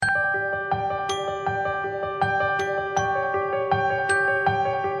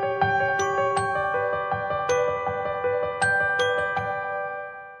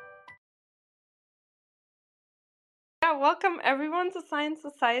Yeah, welcome everyone to Science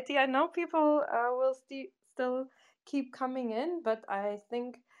Society. I know people will still keep coming in, but I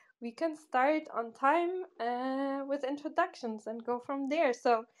think we can start on time with introductions and go from there.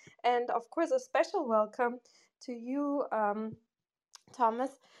 So, and of course, a special welcome to you,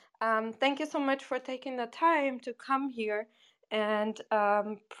 Thomas. Thank you so much for taking the time to come here and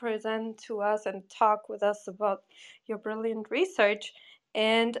present to us and talk with us about your brilliant research.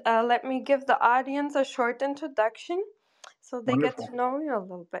 And let me give the audience a short introduction so they get Wonderful. to know you a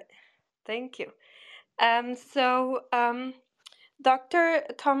little bit. Thank you. Dr.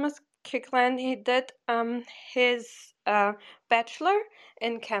 Thomas Kirkland, he did his bachelor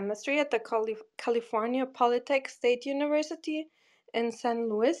in chemistry at the California Polytech State University in San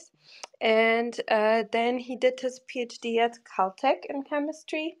Luis, and then he did his PhD at Caltech in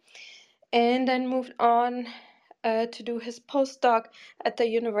chemistry, and then moved on to do his postdoc at the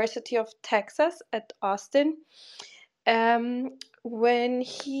University of Texas at Austin. When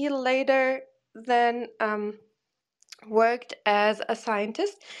he later then worked as a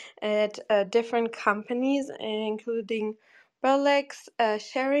scientist at different companies, including Rolex,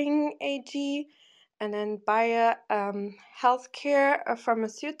 Sharing AG, and then Bayer Healthcare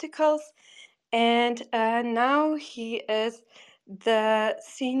Pharmaceuticals. And now he is the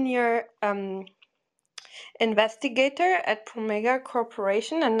senior investigator at Promega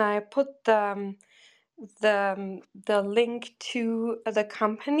Corporation, and I put the link to the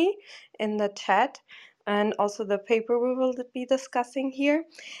company in the chat, and also the paper we will be discussing here.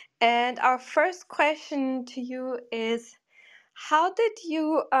 And our first question to you is, how did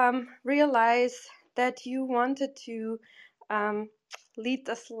you realize that you wanted to um, lead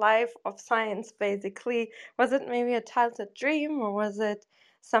this life of science, basically? Was it maybe a childhood dream, or was it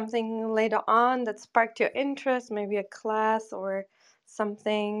something later on that sparked your interest, maybe a class or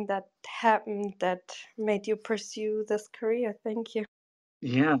something that happened that made you pursue this career? Thank you.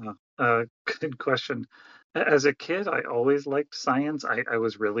 Yeah, good question. As a kid, I always liked science. I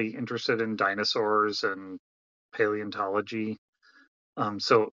was really interested in dinosaurs and paleontology.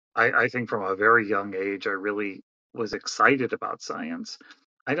 So I think from a very young age, I really was excited about science.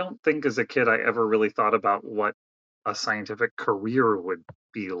 I don't think as a kid I ever really thought about what a scientific career would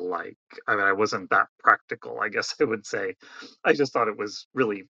be like. I mean, I wasn't that practical, I guess I would say. I just thought it was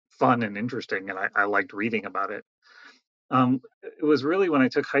really fun and interesting, and I liked reading about it. It was really when I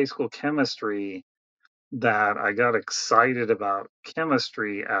took high school chemistry that I got excited about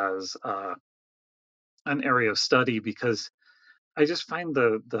chemistry as an area of study because I just find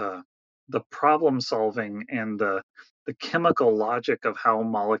the problem solving and the chemical logic of how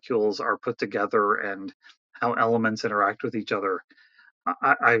molecules are put together and how elements interact with each other.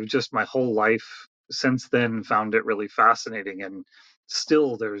 I've just my whole life since then found it really fascinating, and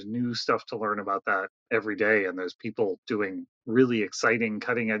still there's new stuff to learn about that every day, and there's people doing really exciting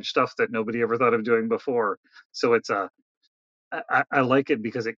cutting edge stuff that nobody ever thought of doing before. So I like it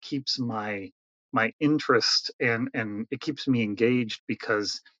because it keeps my interest, and it keeps me engaged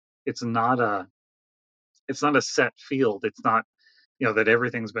because it's not a it's not a set field. It's not, that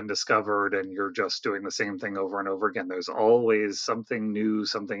everything's been discovered and you're just doing the same thing over and over again. There's always something new,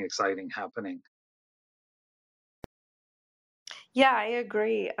 something exciting happening. Yeah, I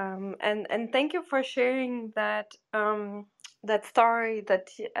agree. And thank you for sharing that story that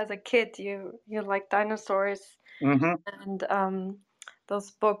as a kid you like dinosaurs Hmm. and those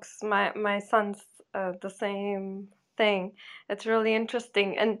books. My son's the same thing. It's really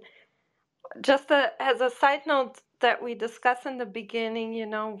interesting. And just as a side note that we discussed in the beginning,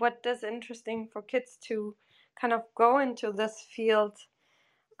 what is interesting for kids to kind of go into this field,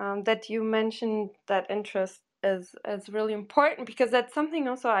 that you mentioned, that interest is really important, because that's something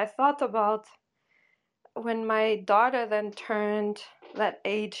also I thought about when my daughter then turned that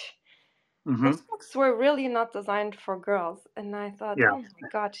age. Hmm. Those books were really not designed for girls, and I thought, Yeah. oh my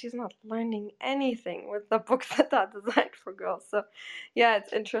God, she's not learning anything with the books that are designed for girls. So, yeah,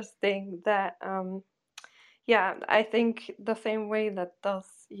 it's interesting that, yeah, I think the same way that those,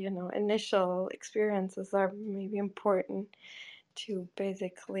 initial experiences are maybe important to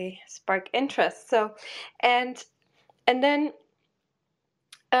basically spark interest. So, and and then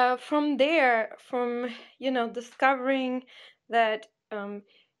from there, from discovering that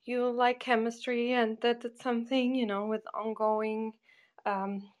you like chemistry and that it's something with ongoing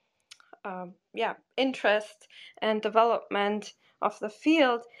um, yeah, interest and development of the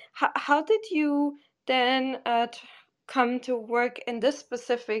field. How did you then come to work in this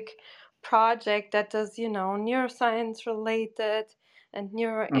specific project that is, neuroscience related and Hmm.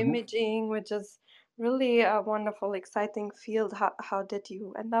 neuroimaging, which is really a wonderful, exciting field? How did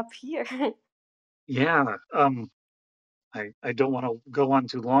you end up here? Yeah. I don't want to go on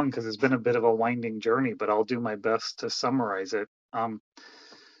too long because it's been a bit of a winding journey, but I'll do my best to summarize it.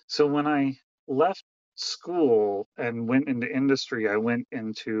 So when I left school and went into industry, I went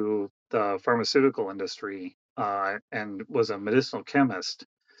into the pharmaceutical industry and was a medicinal chemist.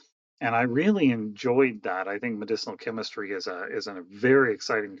 And I really enjoyed that. I think medicinal chemistry is a very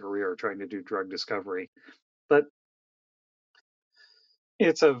exciting career trying to do drug discovery. But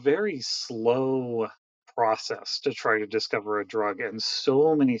it's a very slow process to try to discover a drug, and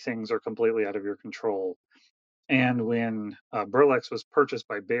so many things are completely out of your control. And when Burlex was purchased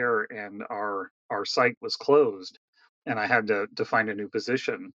by Bayer and our site was closed, and I had to find a new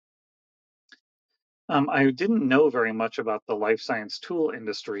position, I didn't know very much about the life science tool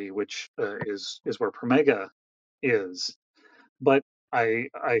industry, which is where Promega is. But I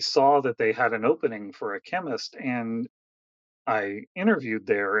saw that they had an opening for a chemist, and I interviewed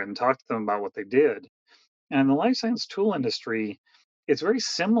there and talked to them about what they did. And the life science tool industry, it's very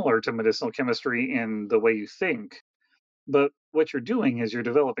similar to medicinal chemistry in the way you think. But what you're doing is you're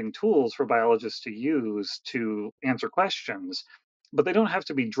developing tools for biologists to use to answer questions. But they don't have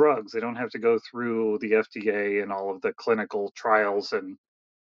to be drugs. They don't have to go through the FDA and all of the clinical trials and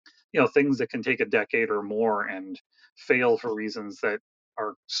things that can take a decade or more and fail for reasons that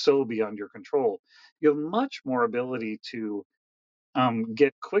are so beyond your control. You have much more ability to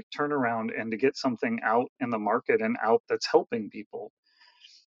get quick turnaround and to get something out in the market and out that's helping people.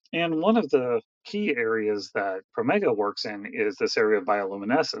 And one of the key areas that Promega works in is this area of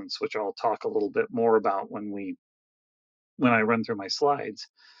bioluminescence, which I'll talk a little bit more about when I run through my slides.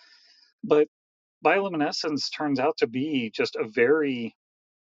 But bioluminescence turns out to be just a very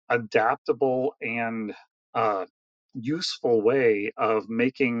adaptable and uh, useful way of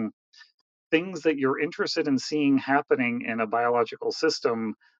making things that you're interested in seeing happening in a biological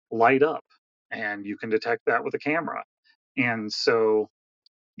system light up. And you can detect that with a camera. And so,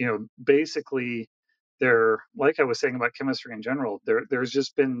 basically, like I was saying about chemistry in general, there's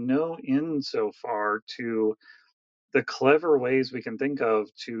just been no end so far to the clever ways we can think of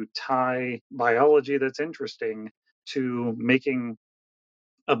to tie biology that's interesting to making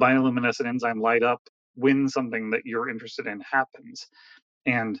a bioluminescent enzyme light up when something that you're interested in happens.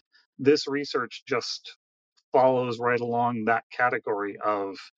 And this research just follows right along that category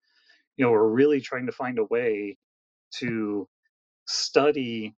of, we're really trying to find a way to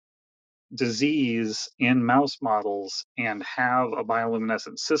study disease in mouse models and have a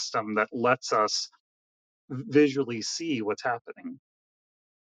bioluminescent system that lets us visually see what's happening.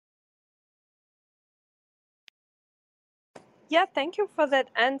 Yeah, thank you for that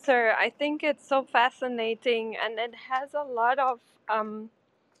answer. I think it's so fascinating and it has a lot of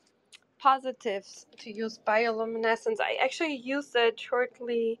positives to use bioluminescence. I actually used it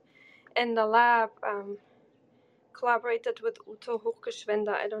shortly in the lab. Collaborated with Ute Hochgeschwinde.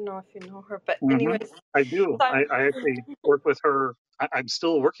 I don't know if you know her, but Hmm. anyways. I do. So I actually work with her. I'm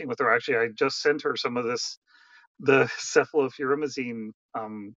still working with her. Actually, I just sent her some of the cephalofuromazine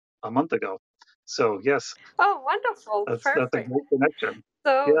a month ago. So yes, oh, wonderful. that's a Perfect. great connection.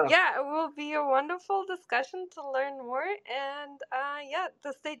 So, Yeah. yeah, it will be a wonderful discussion to learn more. And yeah,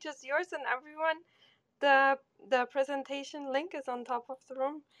 the stage is yours, and everyone. The presentation link is on top of the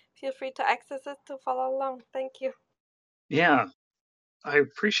room. Feel free to access it to follow along. Thank you. Yeah. I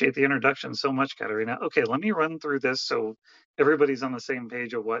appreciate the introduction so much, Katerina. Okay, let me run through this so everybody's on the same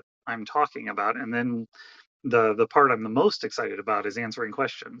page of what I'm talking about, and then the part I'm the most excited about is answering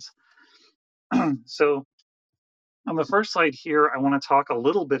questions. So on the first slide here, I want to talk a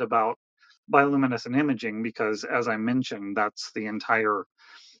little bit about bioluminescent imaging because, as I mentioned, that's the entire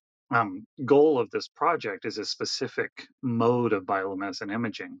goal of this project is a specific mode of bioluminescent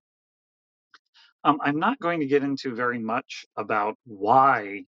imaging. I'm not going to get into very much about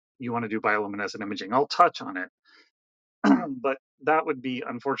why you want to do bioluminescent imaging. I'll touch on it, but that would be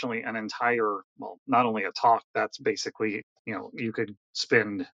unfortunately an entire, well, not only a talk. That's basically, you can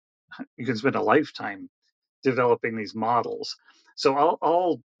spend a lifetime developing these models. So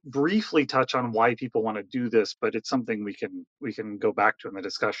I'll briefly touch on why people want to do this, but it's something we can go back to in the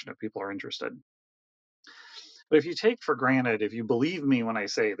discussion if people are interested. But if you take for granted, if you believe me when I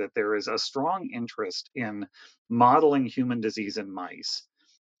say that there is a strong interest in modeling human disease in mice,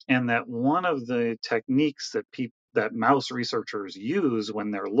 and that one of the techniques that mouse researchers use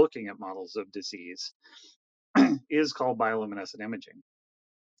when they're looking at models of disease is called bioluminescent imaging.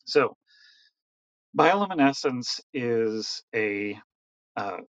 So bioluminescence is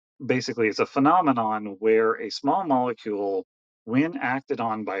uh, basically it's a phenomenon where a small molecule, when acted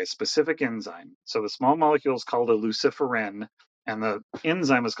on by a specific enzyme, so the small molecule is called a luciferin, and the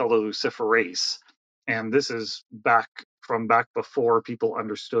enzyme is called a luciferase. And this is back from back before people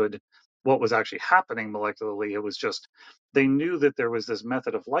understood what was actually happening molecularly. It was just they knew that there was this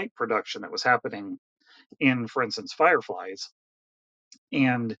method of light production that was happening in, for instance, fireflies,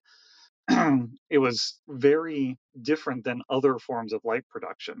 and it was very different than other forms of light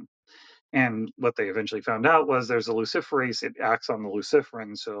production. And what they eventually found out was there's a luciferase, it acts on the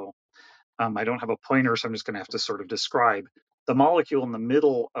luciferin. So I don't have a pointer, so I'm just going to have to sort of describe. The molecule in the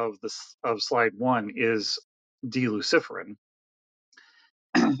middle of slide 1 is D-luciferin.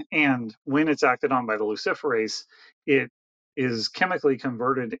 And when it's acted on by the luciferase, it is chemically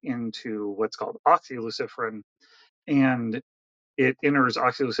converted into what's called oxyluciferin, and it enters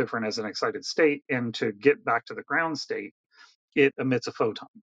oxyluciferin as an excited state. And to get back to the ground state, it emits a photon.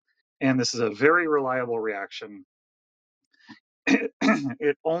 And this is a very reliable reaction.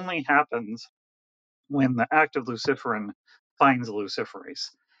 It only happens when the active luciferin finds a luciferase.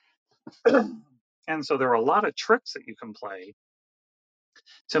 And so there are a lot of tricks that you can play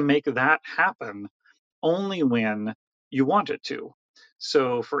to make that happen only when you want it to.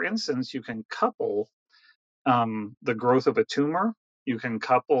 So, for instance, you can couple the growth of a tumor. You can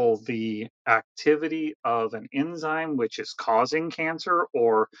couple the activity of an enzyme which is causing cancer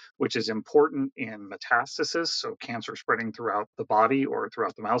or which is important in metastasis, so cancer spreading throughout the body or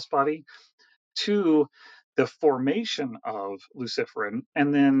throughout the mouse body, to the formation of luciferin.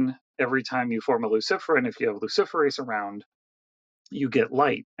 And then every time you form a luciferin, if you have luciferase around, you get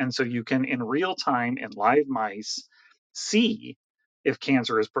light. And so you can, in real time, in live mice, see if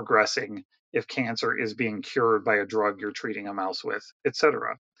cancer is progressing, if cancer is being cured by a drug you're treating a mouse with,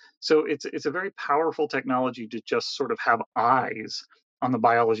 etc. So it's a very powerful technology to just sort of have eyes on the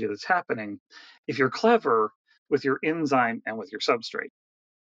biology that's happening if you're clever with your enzyme and with your substrate.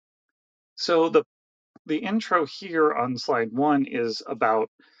 So the intro here on slide 1 is about,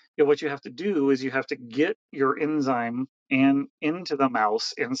 what you have to do is you have to get your enzyme and into the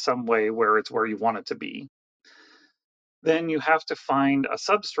mouse in some way where it's where you want it to be. Then you have to find a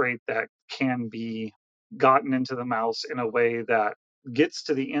substrate that can be gotten into the mouse in a way that gets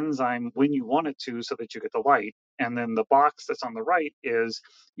to the enzyme when you want it to so that you get the light. And then the box that's on the right is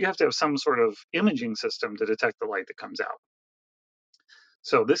you have to have some sort of imaging system to detect the light that comes out.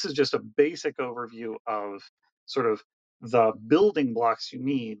 So this is just a basic overview of sort of the building blocks you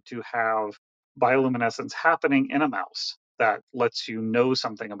need to have bioluminescence happening in a mouse that lets you know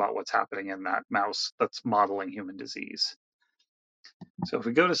something about what's happening in that mouse that's modeling human disease. So if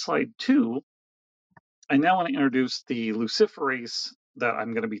we go to slide 2, I now want to introduce the luciferase that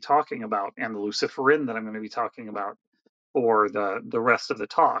I'm going to be talking about and the luciferin that I'm going to be talking about for the rest of the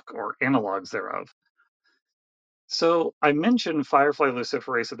talk, or analogs thereof. So I mentioned firefly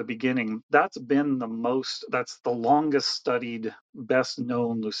luciferase at the beginning. That's the longest studied, best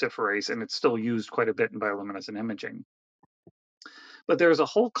known luciferase, and it's still used quite a bit in bioluminescent imaging. But there's a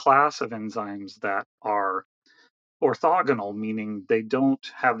whole class of enzymes that are orthogonal, meaning they don't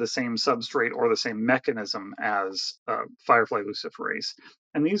have the same substrate or the same mechanism as firefly luciferase.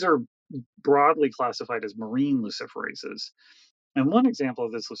 And these are broadly classified as marine luciferases. And one example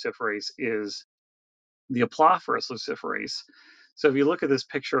of this luciferase is the aplophorus luciferase. So if you look at this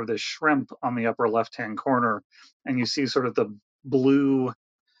picture of this shrimp on the upper left-hand corner, and you see sort of the blue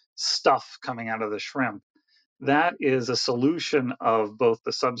stuff coming out of the shrimp, that is a solution of both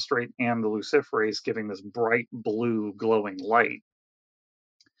the substrate and the luciferase, giving this bright blue glowing light.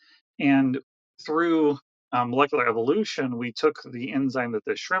 And through molecular evolution, we took the enzyme that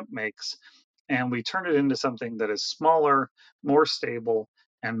the shrimp makes and we turned it into something that is smaller, more stable,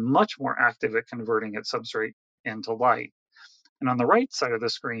 and much more active at converting its substrate into light. And on the right side of the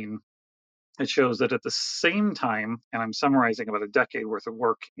screen, it shows that at the same time, and I'm summarizing about a decade worth of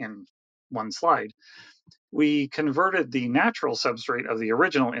work in one slide, we converted the natural substrate of the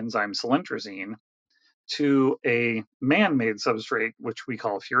original enzyme cilintrazine to a man-made substrate, which we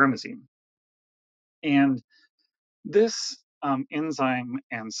call furimazine. And this enzyme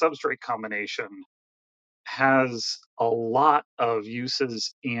and substrate combination has a lot of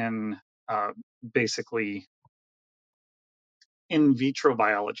uses in basically in vitro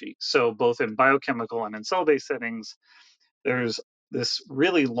biology. So both in biochemical and in cell-based settings, there's this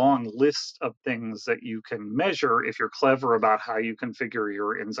really long list of things that you can measure if you're clever about how you configure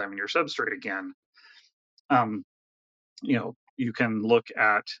your enzyme and your substrate again. You can look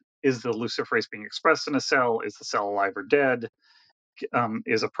at, is the luciferase being expressed in a cell? Is the cell alive or dead?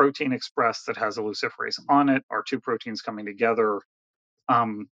 Is a protein expressed that has a luciferase on it? Are two proteins coming together?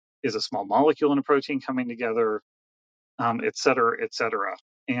 Is a small molecule in a protein coming together? Et cetera, et cetera.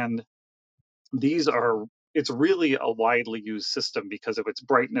 And it's really a widely used system because of its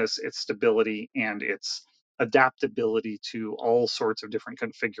brightness, its stability, and its adaptability to all sorts of different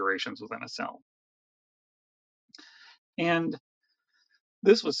configurations within a cell. And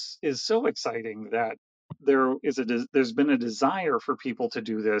this is so exciting that there's been a desire for people to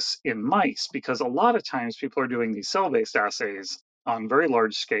do this in mice, because a lot of times people are doing these cell-based assays on very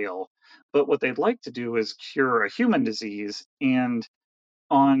large scale, but what they'd like to do is cure a human disease. And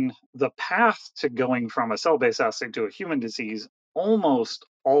on the path to going from a cell-based assay to a human disease, almost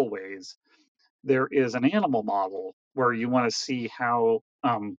always there is an animal model where you want to see how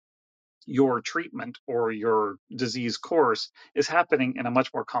your treatment or your disease course is happening in a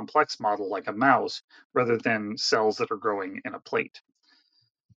much more complex model like a mouse, rather than cells that are growing in a plate.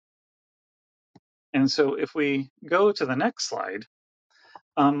 And so if we go to the next slide,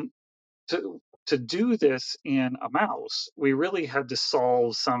 um, to do this in a mouse, we really had to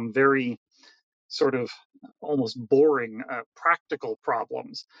solve some very sort of almost boring practical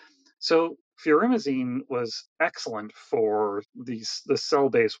problems. So furimazine was excellent for the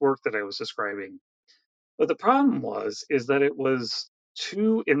cell-based work that I was describing. But the problem is that it was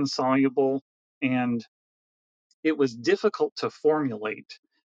too insoluble, and it was difficult to formulate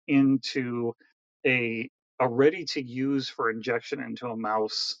into a a ready to use for injection into a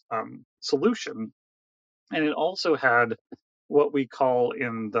mouse solution. And it also had what we call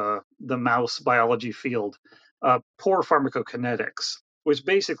in the mouse biology field poor pharmacokinetics, which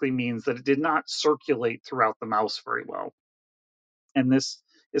basically means that it did not circulate throughout the mouse very well. And this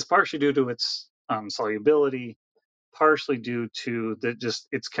is partially due to its solubility, partially due to just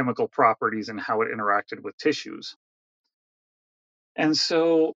its chemical properties and how it interacted with tissues. And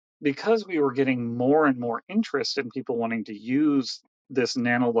so, because we were getting more and more interest in people wanting to use this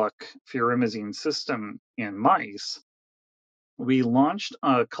nanoluck furimazine system in mice, we launched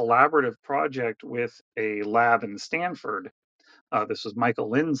a collaborative project with a lab in Stanford. This was Michael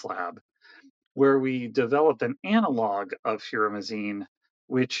Lynn's lab, where we developed an analog of furimazine,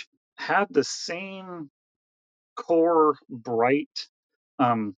 which had the same core bright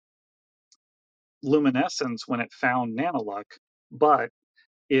um, luminescence when it found nanoluck, but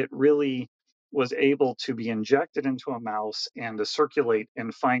it really was able to be injected into a mouse and to circulate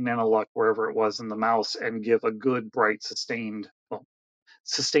and find nanoluck wherever it was in the mouse and give a good, bright, sustained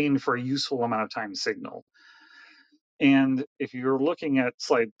for a useful amount of time signal. And if you're looking at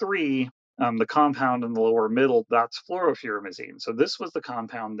slide 3, the compound in the lower middle, that's fluorofurimazine. So this was the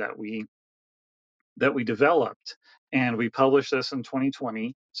compound that we developed, and we published this in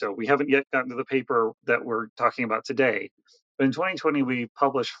 2020. So we haven't yet gotten to the paper that we're talking about today. But in 2020, we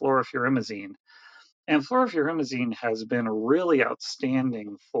published fluorofurimazine. And fluorofurimazine has been really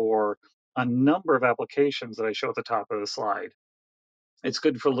outstanding for a number of applications that I show at the top of the slide. It's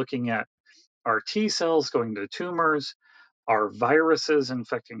good for looking at our T cells going to tumors, our viruses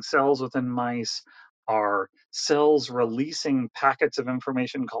infecting cells within mice, our cells releasing packets of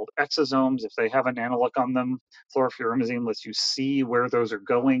information called exosomes. If they have an analog on them, fluorofurimazine lets you see where those are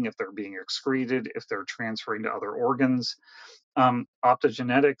going, if they're being excreted, if they're transferring to other organs.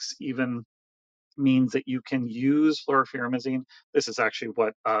 Optogenetics even means that you can use fluorofurimazine. This is actually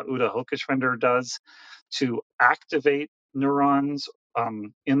what Uda Hochschwender does to activate neurons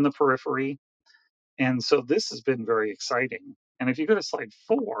in the periphery. And so this has been very exciting. And if you go to slide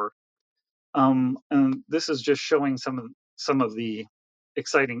 4, and this is just showing some of the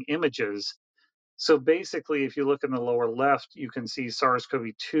exciting images. So basically, if you look in the lower left, you can see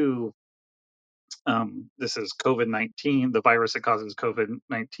SARS-CoV-2. This is COVID-19, the virus that causes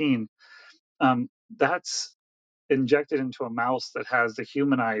COVID-19. That's injected into a mouse that has the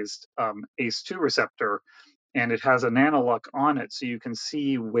humanized ACE2 receptor, and it has a nanoluck on it, so you can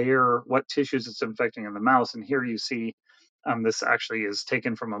see what tissues it's infecting in the mouse. And here you see this actually is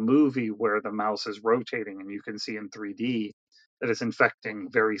taken from a movie where the mouse is rotating, and you can see in 3D that it's infecting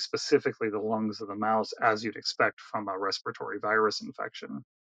very specifically the lungs of the mouse, as you'd expect from a respiratory virus infection.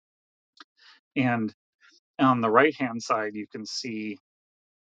 And on the right hand side, you can see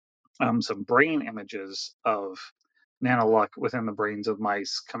some brain images of nanoluck within the brains of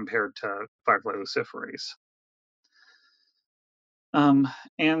mice compared to 5-glyphosate luciferase.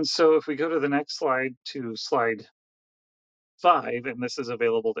 And so if we go to the next slide, to slide 5, and this is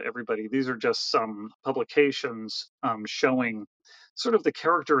available to everybody, these are just some publications showing sort of the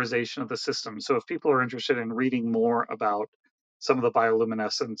characterization of the system. So if people are interested in reading more about some of the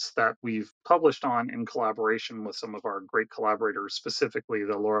bioluminescence that we've published on in collaboration with some of our great collaborators, specifically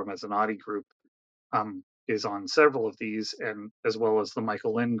the Laura Mezzanotte group, is on several of these, and as well as the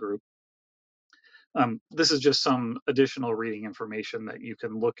Michael Lynn group. This is just some additional reading information that you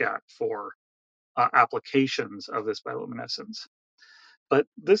can look at for applications of this bioluminescence. But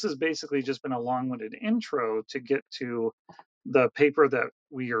this has basically just been a long-winded intro to get to the paper that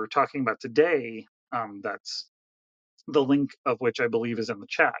we are talking about today. That's the link of which I believe is in the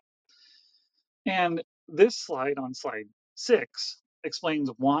chat. And this slide on slide 6 explains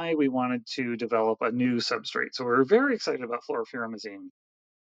why we wanted to develop a new substrate. So we're very excited about fluorofuramazine.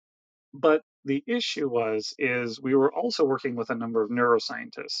 But the issue is we were also working with a number of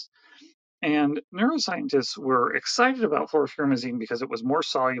neuroscientists. And neuroscientists were excited about fluorofuramazine because it was more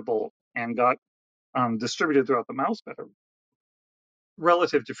soluble and got distributed throughout the mouse better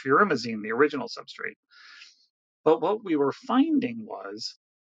relative to furamazine, the original substrate. But what we were finding was,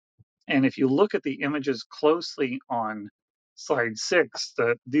 and if you look at the images closely on slide 6,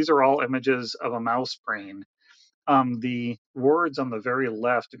 that these are all images of a mouse brain. The words on the very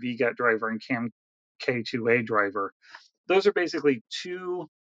left, VGAT driver and CAMK2A driver, those are basically two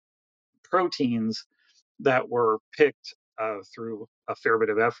proteins that were picked through a fair bit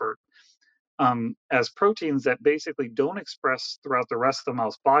of effort as proteins that basically don't express throughout the rest of the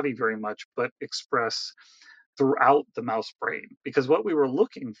mouse body very much, but express throughout the mouse brain. Because what we were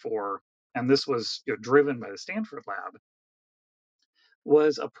looking for, and this was driven by the Stanford lab,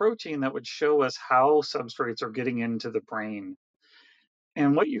 was a protein that would show us how substrates are getting into the brain.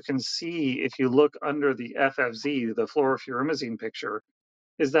 And what you can see if you look under the FFZ, the fluorofuramazine picture,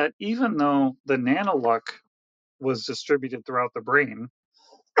 is that even though the nanoluck was distributed throughout the brain,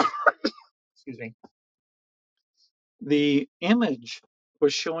 excuse me, the image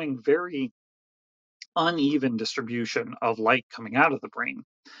was showing very uneven distribution of light coming out of the brain.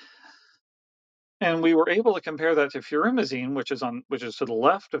 And we were able to compare that to furamazine, which is to the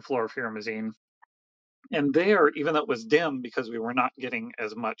left of fluorofuramazine. And there, even though it was dim because we were not getting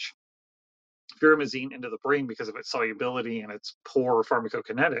as much furamazine into the brain because of its solubility and its poor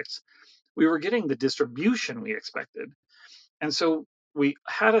pharmacokinetics, we were getting the distribution we expected. And so we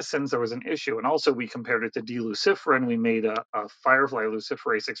had a sense there was an issue. And also we compared it to D-luciferin. We made a firefly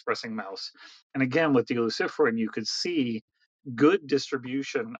luciferase expressing mouse. And again, with D-luciferin, you could see good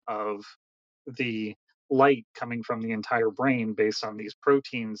distribution of the light coming from the entire brain based on these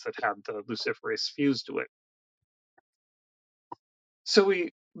proteins that had the luciferase fused to it. So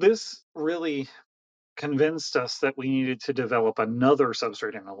this really convinced us that we needed to develop another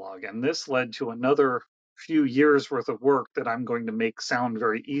substrate analog, and this led to another few years worth of work that I'm going to make sound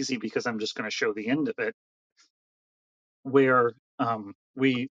very easy because I'm just going to show the end of it, where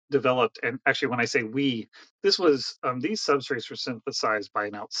we developed, and actually when I say we, this was these substrates were synthesized by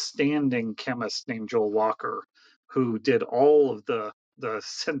an outstanding chemist named Joel Walker, who did all of the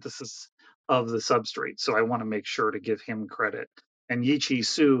synthesis of the substrate. So I want to make sure to give him credit. And Yichi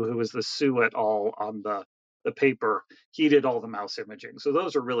Su, who was the Su et al. On the paper, he did all the mouse imaging. So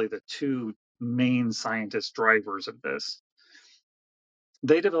those are really the two main scientist drivers of this.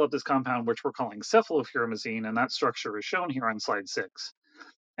 They developed this compound, which we're calling cephalofuramazine, and that structure is shown here on slide 6.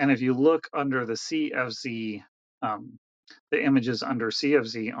 And if you look under the CFZ, the images under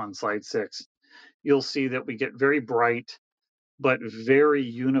CFZ on slide 6, you'll see that we get very bright, but very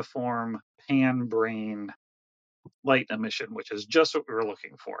uniform pan-brain light emission, which is just what we were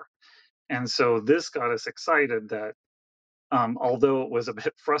looking for. And so this got us excited that although it was a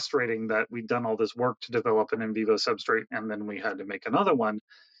bit frustrating that we'd done all this work to develop an in vivo substrate and then we had to make another one,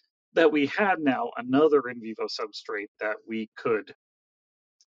 that we had now another in vivo substrate that we could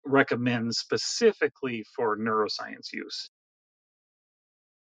recommend specifically for neuroscience use.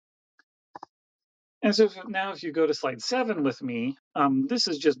 And so now if you go to slide 7 with me, this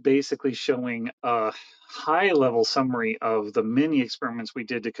is just basically showing a high-level summary of the many experiments we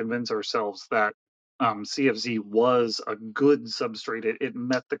did to convince ourselves that CFZ was a good substrate. It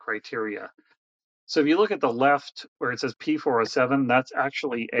met the criteria. So if you look at the left where it says P407, that's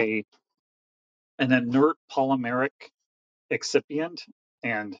actually an inert polymeric excipient.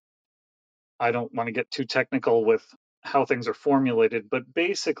 And I don't want to get too technical with how things are formulated, but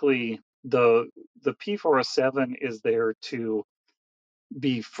basically the P407 is there to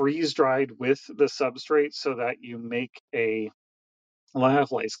be freeze dried with the substrate so that you make a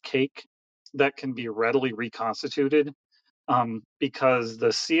lyophilized cake that can be readily reconstituted. Because the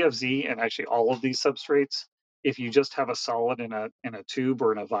CFZ and actually all of these substrates, if you just have a solid in a tube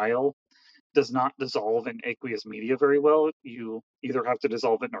or in a vial, does not dissolve in aqueous media very well. You either have to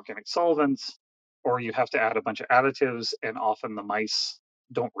dissolve it in organic solvents or you have to add a bunch of additives, and often the mice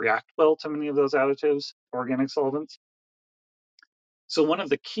don't react well to many of those additives, organic solvents. So one of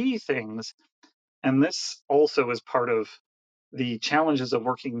the key things, and this also is part of the challenges of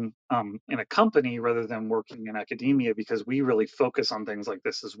working in a company rather than working in academia, because we really focus on things like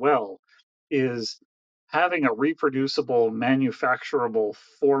this as well, is having a reproducible, manufacturable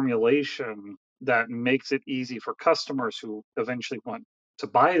formulation that makes it easy for customers who eventually want to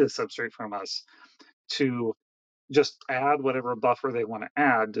buy the substrate from us to just add whatever buffer they want to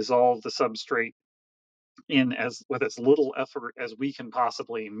add, dissolve the substrate in as with as little effort as we can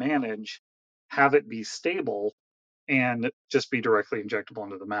possibly manage, have it be stable, and just be directly injectable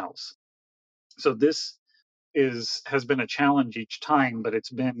into the mouse. So this has been a challenge each time, but it's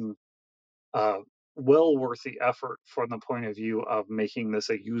been uh, well worth the effort from the point of view of making this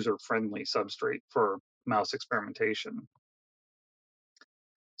a user-friendly substrate for mouse experimentation.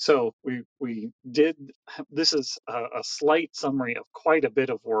 So we did, this is a slight summary of quite a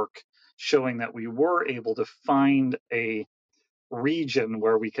bit of work showing that we were able to find a region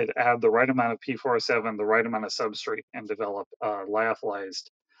where we could add the right amount of P407, the right amount of substrate, and develop a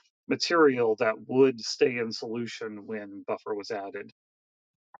lyophilized material that would stay in solution when buffer was added.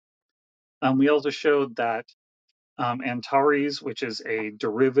 We also showed that Antares, which is a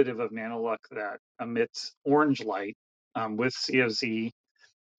derivative of Nanoluck that emits orange light with CFZ,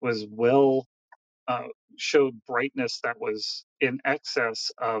 was uh, showed brightness that was in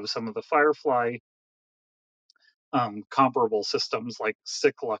excess of some of the Firefly comparable systems, like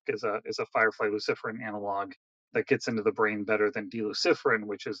Cycluck is a Firefly luciferin analog that gets into the brain better than D-luciferin,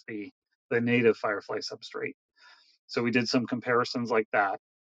 which is the native Firefly substrate. So we did some comparisons like that.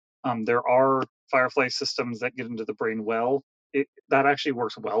 There are Firefly systems that get into the brain well. That actually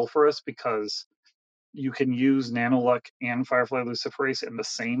works well for us because you can use Nanoluck and Firefly luciferase in the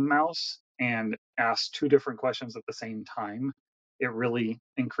same mouse and ask two different questions at the same time. It really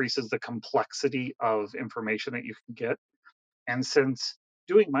increases the complexity of information that you can get. And since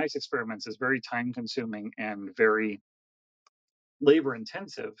doing mice experiments is very time consuming and very labor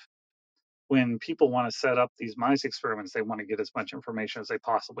intensive, when people want to set up these mice experiments, they want to get as much information as they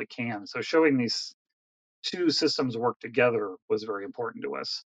possibly can. So showing these two systems work together was very important to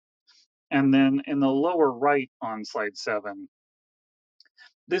us. And then in the lower right on slide 7,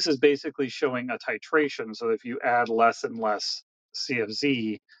 this is basically showing a titration. So if you add less and less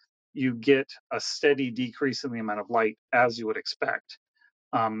CFZ, you get a steady decrease in the amount of light as you would expect.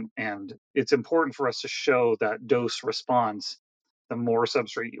 And it's important for us to show that dose response. The more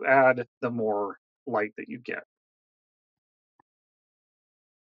substrate you add, the more light that you get.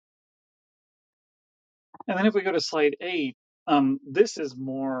 And then if we go to slide 8, this is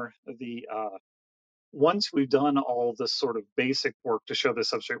more the once we've done all this sort of basic work to show the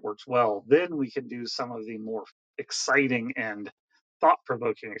substrate works well, then we can do some of the more exciting and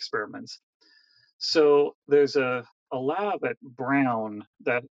thought-provoking experiments. So there's a lab at Brown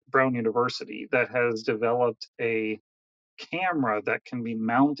University that has developed a camera that can be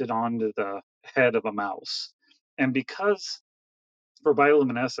mounted onto the head of a mouse. And because for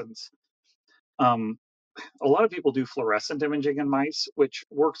bioluminescence, um, a lot of people do fluorescent imaging in mice, which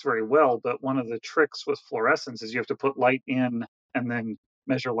works very well. But one of the tricks with fluorescence is you have to put light in and then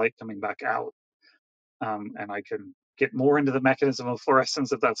measure light coming back out. And I can get more into the mechanism of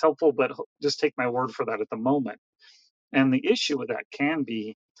fluorescence if that's helpful, but just take my word for that at the moment. And the issue with that can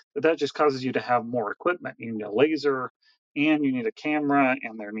be that just causes you to have more equipment. You need a laser, and you need a camera,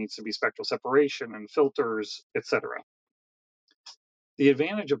 and there needs to be spectral separation and filters, etc. The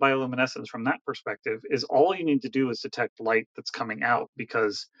advantage of bioluminescence from that perspective is all you need to do is detect light that's coming out,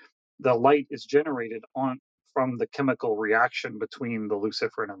 because the light is generated from the chemical reaction between the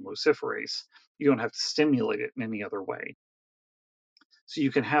luciferin and luciferase. You don't have to stimulate it in any other way. So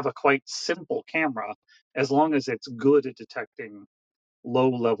you can have a quite simple camera as long as it's good at detecting low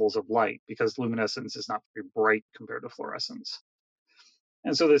levels of light, because luminescence is not very bright compared to fluorescence.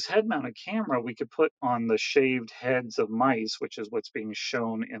 And so this head-mounted camera we could put on the shaved heads of mice, which is what's being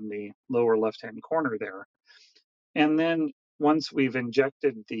shown in the lower left-hand corner there. And then once we've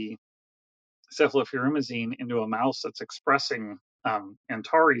injected the cephalofurimazine into a mouse that's expressing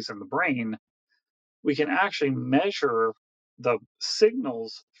Antares in the brain, we can actually measure the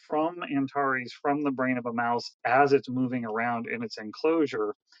signals from Antares from the brain of a mouse as it's moving around in its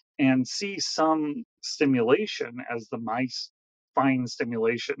enclosure and see some stimulation as the mice find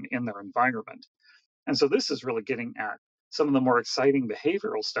stimulation in their environment. And so this is really getting at some of the more exciting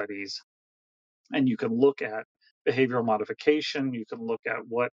behavioral studies. And you can look at behavioral modification, you can look at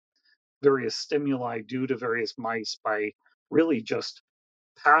what various stimuli do to various mice by really just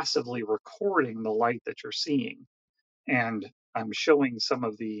passively recording the light that you're seeing. And I'm showing some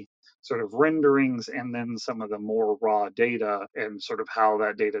of the sort of renderings and then some of the more raw data and sort of how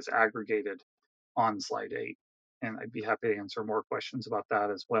that data is aggregated on slide 8. and I'd be happy to answer more questions about that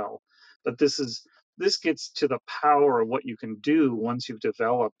as well. But this gets to the power of what you can do once you've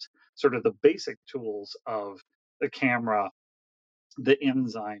developed sort of the basic tools of the camera, the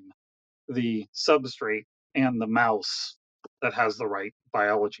enzyme, the substrate, and the mouse that has the right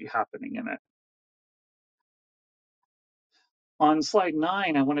biology happening in it. On slide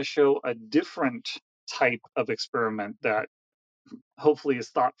 9, I want to show a different type of experiment that hopefully is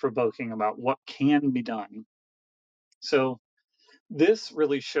thought provoking about what can be done. So, this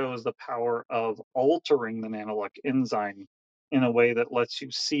really shows the power of altering the nanolec enzyme in a way that lets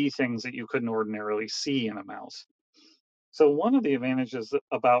you see things that you couldn't ordinarily see in a mouse. So, one of the advantages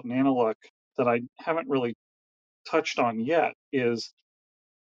about nanolec that I haven't really touched on yet is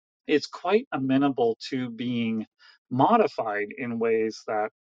it's quite amenable to being modified in ways that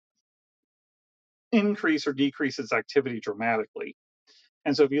increase or decrease its activity dramatically.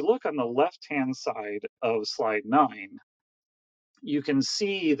 And so if you look on the left-hand side of slide 9, you can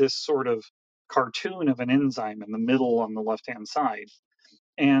see this sort of cartoon of an enzyme in the middle on the left-hand side.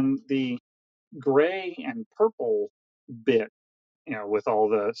 And the gray and purple bit, with all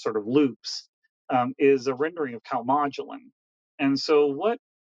the sort of loops, is a rendering of calmodulin. And so what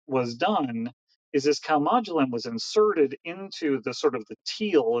was done is this calmodulin was inserted into the sort of the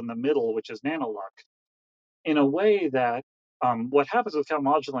teal in the middle, which is nanoluck, in a way that what happens with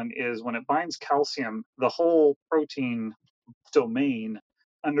calmodulin is when it binds calcium, the whole protein domain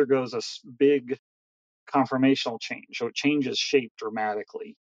undergoes a big conformational change. So it changes shape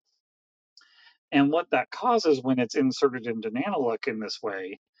dramatically. And what that causes when it's inserted into nanoluck in this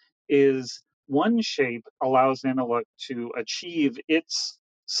way is one shape allows nanoluck to achieve its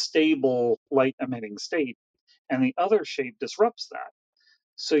stable light emitting state, and the other shape disrupts that.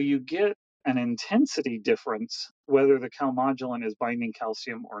 So you get an intensity difference whether the calmodulin is binding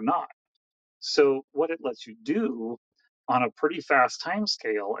calcium or not. So what it lets you do on a pretty fast time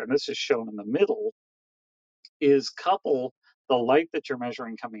scale, and this is shown in the middle, is couple the light that you're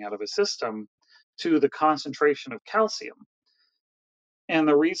measuring coming out of a system to the concentration of calcium. And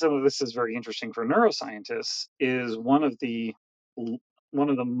the reason that this is very interesting for neuroscientists is one of the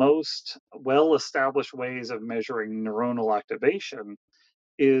most well-established ways of measuring neuronal activation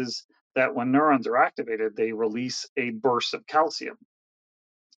is that when neurons are activated, they release a burst of calcium.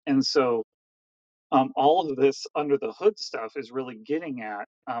 And so all of this under the hood stuff is really getting at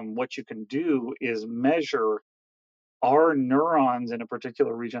what you can do is measure are neurons in a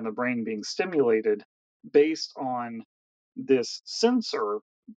particular region of the brain being stimulated based on this sensor,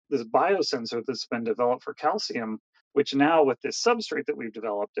 this biosensor that's been developed for calcium, which now with this substrate that we've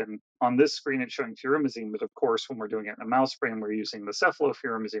developed, and on this screen it's showing furamazine, but of course when we're doing it in a mouse brain, we're using the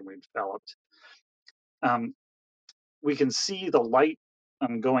cephalofuramazine we've developed. We can see the light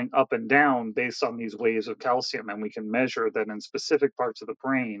going up and down based on these waves of calcium, and we can measure that in specific parts of the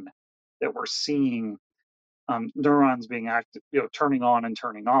brain that we're seeing neurons being active, turning on and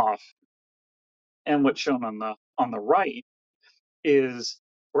turning off. And what's shown on the right is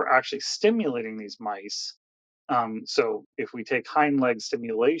we're actually stimulating these mice. So if we take hind leg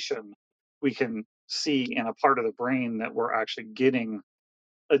stimulation, we can see in a part of the brain that we're actually getting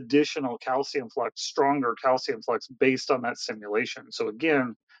additional calcium flux, stronger calcium flux based on that stimulation. So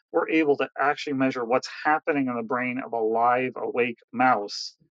again, we're able to actually measure what's happening in the brain of a live, awake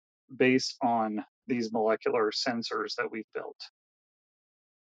mouse based on these molecular sensors that we've built.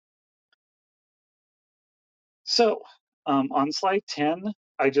 So on slide 10,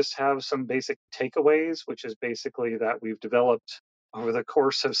 I just have some basic takeaways, which is basically that we've developed over the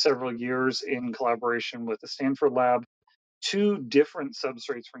course of several years in collaboration with the Stanford lab, 2 different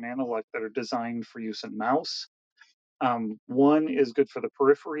substrates for nanolec that are designed for use in mouse. One is good for the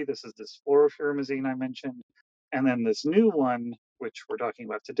periphery. This is this fluorofuramazine I mentioned. And then this new one, which we're talking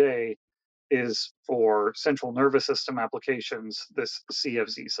about today, is for central nervous system applications, this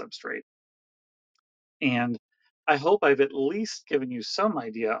CFZ substrate. And I hope I've at least given you some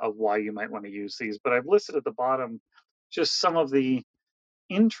idea of why you might want to use these, but I've listed at the bottom just some of the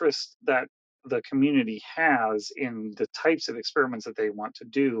interest that the community has in the types of experiments that they want to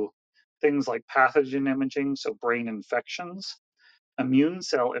do. Things like pathogen imaging, so brain infections, immune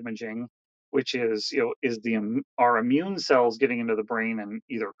cell imaging, which is, our immune cells getting into the brain and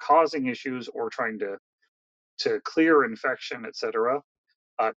either causing issues or trying to clear infection, et cetera.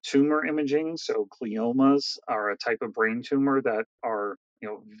 Tumor imaging, so gliomas are a type of brain tumor that are,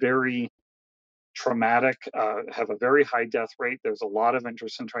 very traumatic, have a very high death rate. There's a lot of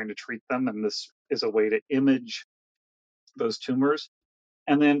interest in trying to treat them, and this is a way to image those tumors.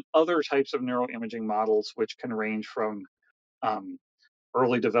 And then other types of neuroimaging models, which can range from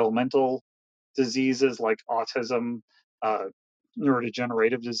early developmental diseases like autism, uh,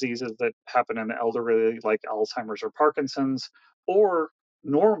 neurodegenerative diseases that happen in the elderly, like Alzheimer's or Parkinson's, or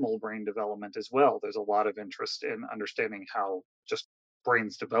normal brain development as well. There's a lot of interest in understanding how just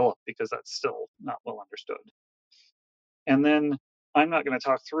brains develop because that's still not well understood. And then I'm not going to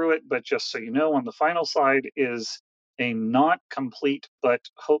talk through it, but just so you know, on the final slide is a not complete, but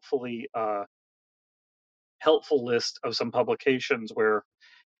hopefully helpful list of some publications where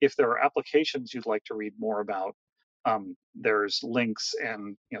if there are applications you'd like to read more about, there's links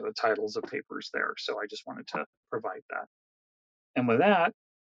and the titles of papers there. So I just wanted to provide that. And with that,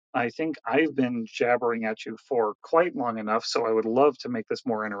 I think I've been jabbering at you for quite long enough, so I would love to make this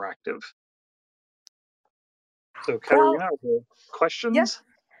more interactive. So Well, Katerina, are there yeah, questions?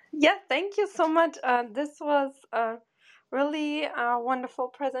 yeah. Thank you so much. This was a really wonderful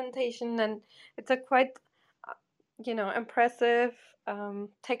presentation, and it's a quite, uh, impressive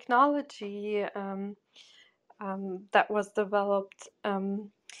technology that was developed.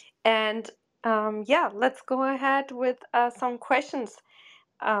 And yeah, let's go ahead with some questions.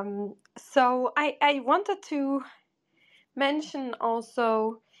 So I wanted to mention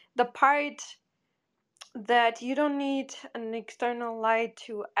also the part that you don't need an external light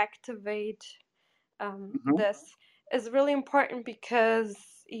to activate Hmm. this is really important because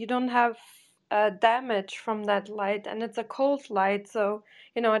you don't have damage from that light, and it's a cold light. So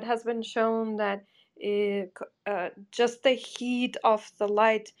it has been shown that just the heat of the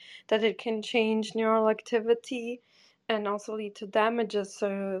light, that it can change neural activity and also lead to damages.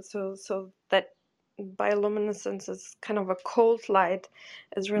 So that bioluminescence is kind of a cold light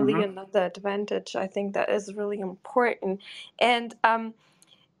is really Hmm. another advantage. I think that is really important. And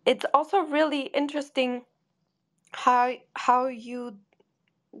it's also really interesting how you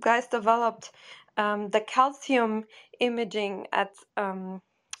guys developed the calcium imaging at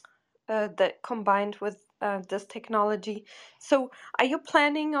that combined with this technology. So, are you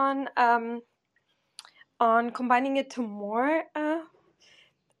planning on combining it to more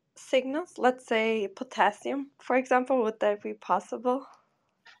signals? Let's say potassium, for example. Would that be possible?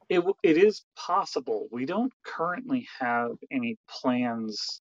 It is possible. We don't currently have any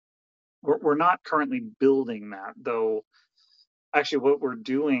plans. We're not currently building that, though. Actually, what we're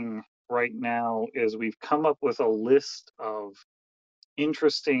doing right now is we've come up with a list of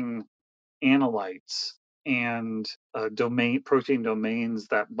interesting analytes and protein domains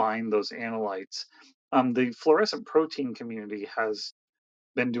that bind those analytes. The fluorescent protein community has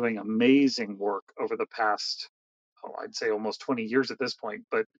been doing amazing work over the past, I'd say almost 20 years at this point,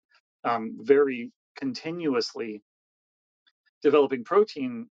 but very continuously developing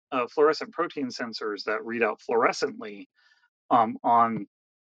fluorescent protein sensors that read out fluorescently on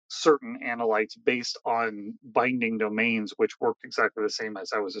certain analytes based on binding domains, which work exactly the same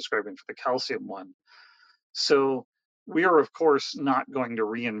as I was describing for the calcium one. So we are, of course, not going to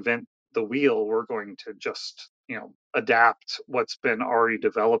reinvent the wheel. We're going to just, adapt what's been already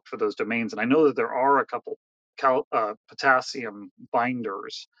developed for those domains. And I know that there are a couple potassium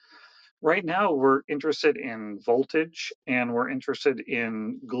binders. Right now, we're interested in voltage and we're interested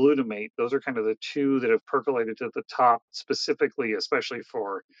in glutamate. Those are kind of the two that have percolated to the top, specifically, especially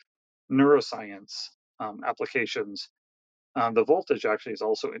for neuroscience applications. The voltage actually is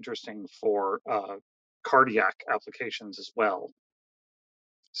also interesting for cardiac applications as well.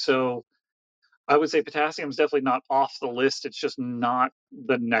 So I would say potassium is definitely not off the list. It's just not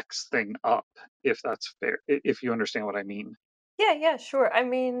the next thing up, if that's fair, if you understand what I mean. Yeah, yeah, sure. I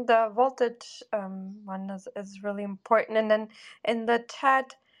mean, the voltage one is really important. And then in the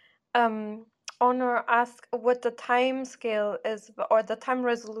chat, um, owner asked what the time scale is or the time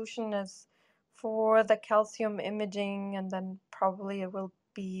resolution is for the calcium imaging, and then probably it will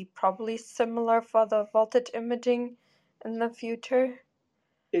be probably similar for the voltage imaging in the future.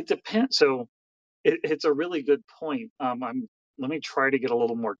 It depends. So it's a really good point. Let me try to get a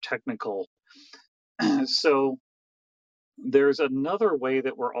little more technical. So there's another way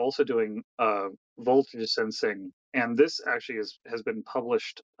that we're also doing voltage sensing, and this actually has been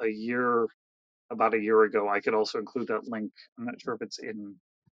published about a year ago. I could also include that link. I'm not sure if it's in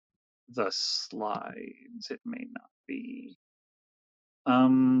the slides. It may not be.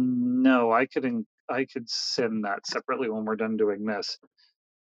 No, I could send that separately when we're done doing this.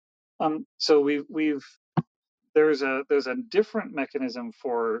 So we've there's a different mechanism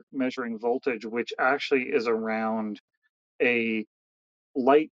for measuring voltage, which actually is around a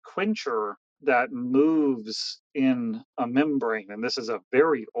light quencher that moves in a membrane. And this is a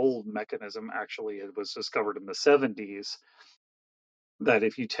very old mechanism, actually. It was discovered in the 70s that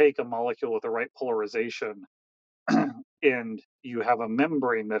if you take a molecule with the right polarization and you have a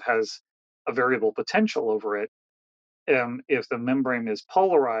membrane that has a variable potential over it. If the membrane is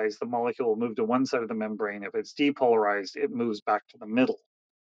polarized, the molecule will move to one side of the membrane. If it's depolarized, it moves back to the middle.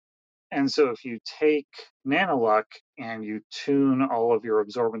 And so if you take Nanoluck and you tune all of your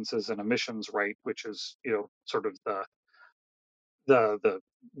absorbances and emissions right, which is, sort of the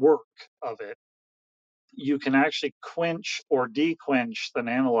work of it, you can actually quench or dequench the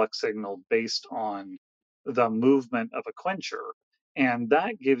Nanoluck signal based on the movement of a quencher. And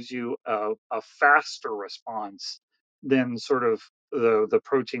that gives you a faster response than sort of the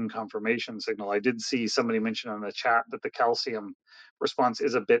protein conformation signal. I did see somebody mention in the chat that the calcium response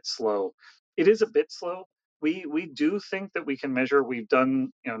is a bit slow. It is a bit slow. We do think that we can measure. We've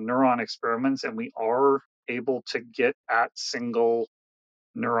done neuron experiments, and we are able to get at single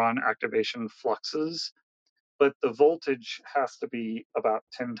neuron activation fluxes, but the voltage has to be about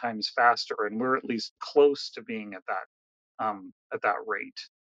 10 times faster, and we're at least close to being at that rate.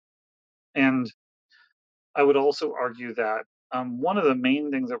 And I would also argue that one of the main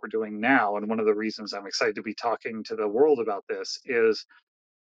things that we're doing now, and one of the reasons I'm excited to be talking to the world about this, is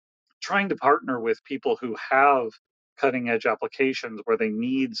trying to partner with people who have cutting edge applications where they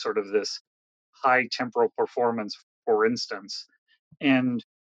need sort of this high temporal performance, for instance, and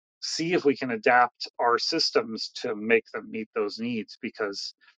see if we can adapt our systems to make them meet those needs,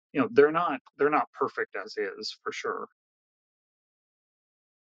 because they're not perfect as is, for sure.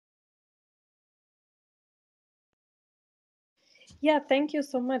 Yeah, thank you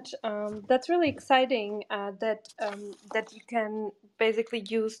so much. That's really exciting. That you can basically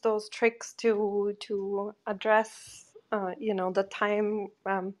use those tricks to address, the time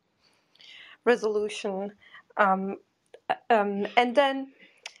resolution. Um, and then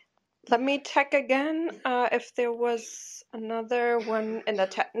let me check again if there was another one in the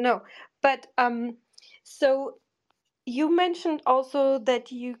chat. No, but so you mentioned also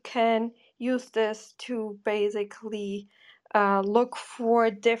that you can use this to basically look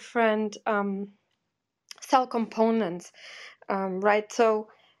for different cell components, right? So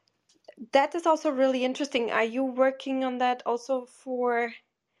that is also really interesting. Are you working on that also for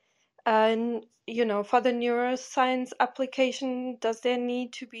for the neuroscience application? Does there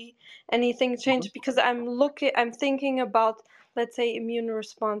need to be anything changed? Because I'm thinking about, let's say, immune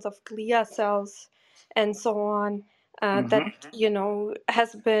response of glia cells and so on, that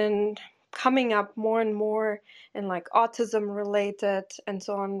has been coming up more and more in like autism related and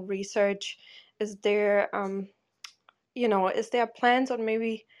so on research. Is there is there plans on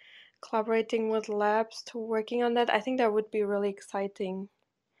maybe collaborating with labs to working on that? I think that would be really exciting.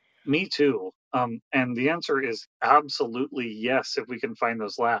 Me too. And the answer is absolutely yes, if we can find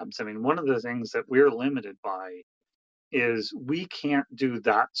those labs. I mean, one of the things that we're limited by is we can't do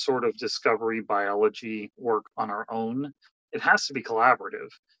that sort of discovery biology work on our own. It has to be collaborative.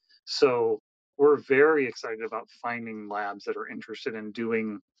 So we're very excited about finding labs that are interested in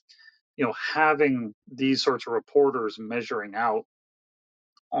doing, having these sorts of reporters measuring out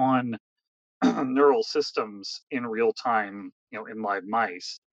on neural systems in real time, in live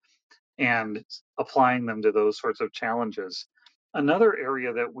mice, and applying them to those sorts of challenges. Another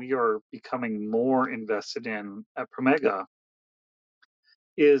area that we are becoming more invested in at Promega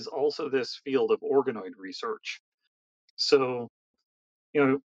is also this field of organoid research. So,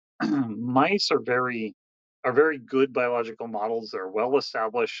 mice are very good biological models. They're well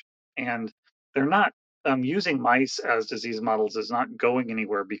established, and they're not using mice as disease models is not going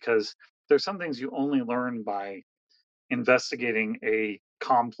anywhere, because there's some things you only learn by investigating a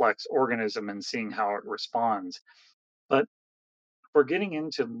complex organism and seeing how it responds. But we're getting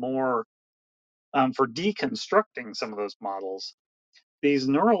into more for deconstructing some of those models. These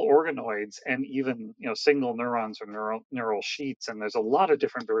neural organoids, and even single neurons or neural sheets, and there's a lot of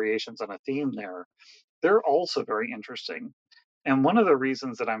different variations on a theme there. They're also very interesting. And one of the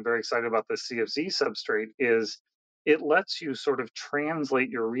reasons that I'm very excited about the CFZ substrate is it lets you sort of translate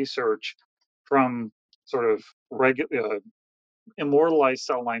your research from sort of immortalized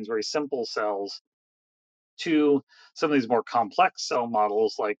cell lines, very simple cells, to some of these more complex cell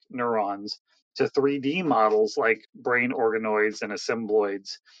models like neurons, to 3D models like brain organoids and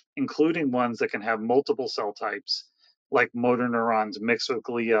assembloids, including ones that can have multiple cell types, like motor neurons mixed with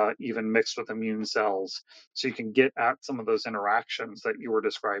glia, even mixed with immune cells. So you can get at some of those interactions that you were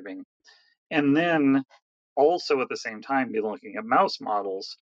describing. And then also at the same time be looking at mouse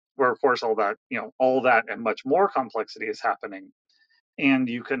models, where of course all that and much more complexity is happening. And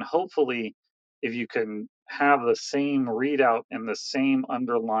you can hopefully, if you can have the same readout and the same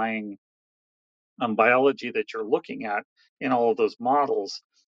underlying biology that you're looking at in all of those models,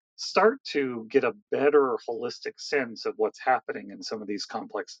 start to get a better holistic sense of what's happening in some of these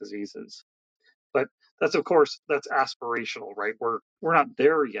complex diseases. But that's, of course, that's aspirational, right? We're not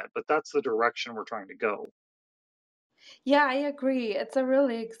there yet, but that's the direction we're trying to go. Yeah, I agree. It's a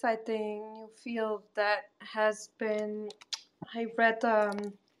really exciting new field that has been. I read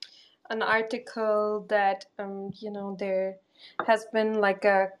an article that there has been like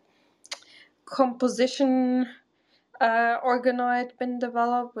a composition organoid been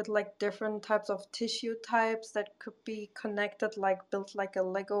developed with like different types of tissue types that could be connected, like built like a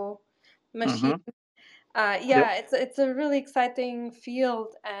Lego machine. Hmm. Yep. Yeah, it's a really exciting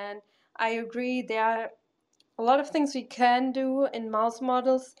field, and I agree there are a lot of things we can do in mouse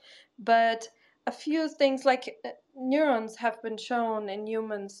models, but a few things like neurons have been shown in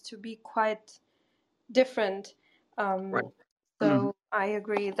humans to be quite different. Right. Um, Hmm. so I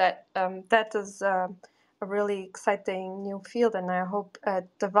agree that that is a really exciting new field, and I hope it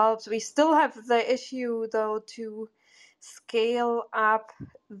develops. We still have the issue, though, to scale up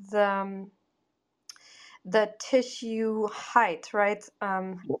the tissue height, right?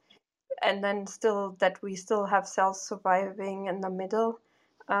 And then still that we still have cells surviving in the middle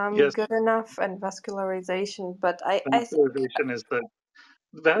Yes, good enough, and vascularization. But I think, vascularization is the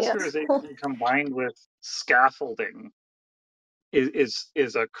yes. vascularization combined with scaffolding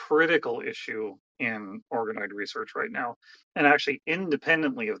is a critical issue in organoid research right now. And actually,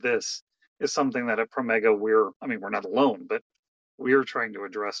 independently of this, is something that at Promega I mean, we're not alone, but we're trying to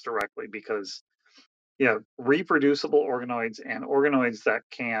address directly because, yeah, reproducible organoids and organoids that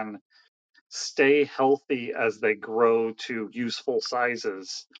can stay healthy as they grow to useful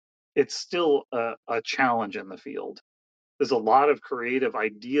sizes, it's still a challenge in the field. There's a lot of creative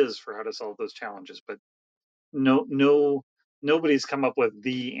ideas for how to solve those challenges, but nobody's come up with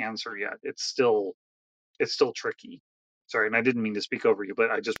the answer yet. It's still tricky. Sorry, and I didn't mean to speak over you,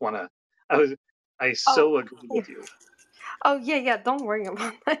 but I Oh, so agree yeah. with you. Oh, yeah, yeah. Don't worry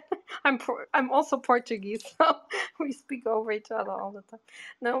about that. I'm also Portuguese, so we speak over each other all the time.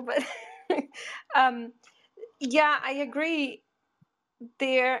 No, but um, yeah, I agree.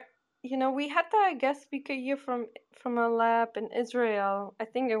 There, we had the guest speaker here from a lab in Israel. I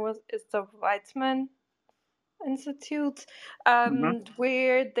think it's the Weizmann Institute, Hmm.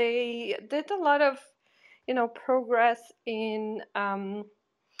 where they did a lot of progress in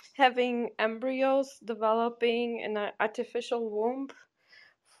having embryos developing in an artificial womb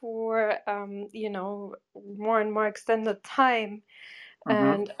for more and more extended time.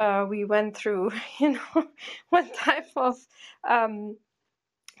 Hmm. And we went through what type of um,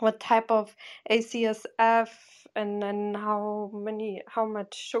 ACSF, and then how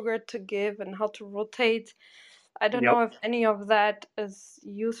much sugar to give and how to rotate. I don't Yep. know if any of that is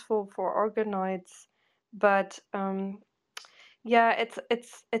useful for organoids, but yeah,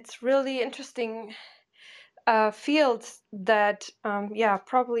 it's really interesting fields that yeah,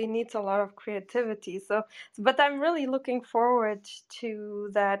 probably needs a lot of creativity. So, but I'm really looking forward to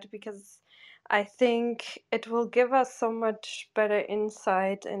that because I think it will give us so much better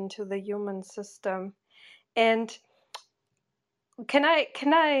insight into the human system. And can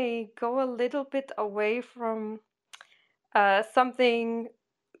I go a little bit away from something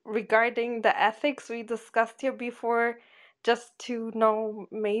regarding the ethics we discussed here before, just to know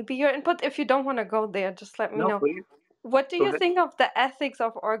maybe your input? If you don't want to go there, just let me No, know. please What do go you ahead. think of the ethics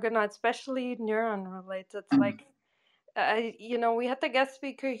of organoids, especially neuron related? Like, we had the guest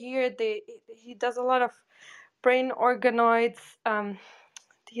speaker here. He does a lot of brain organoids.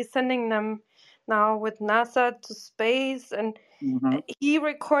 He's sending them now with NASA to space, and Hmm. he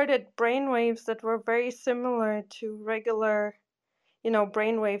recorded brain waves that were very similar to regular,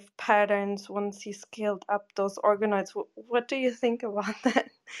 brainwave patterns once he scaled up those organoids. What do you think about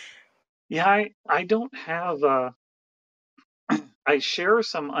that? Yeah, I don't have I share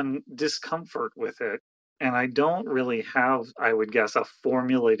some discomfort with it, and I don't really have, I would guess, a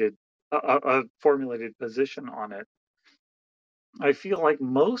formulated position on it. I feel like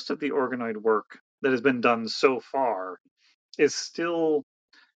most of the organoid work that has been done so far is still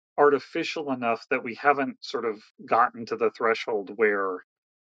artificial enough that we haven't sort of gotten to the threshold where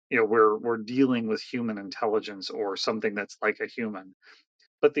we're dealing with human intelligence or something that's like a human.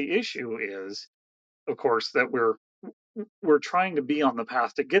 But the issue is, of course, that we're trying to be on the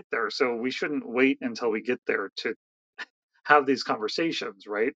path to get there. So we shouldn't wait until we get there to have these conversations,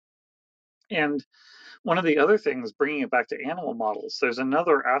 right? And one of the other things, bringing it back to animal models, there's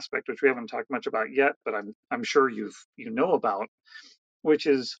another aspect which we haven't talked much about yet, but I'm sure you know about, which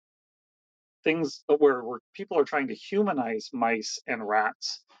is things where people are trying to humanize mice and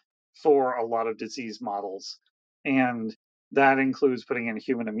rats for a lot of disease models, and that includes putting in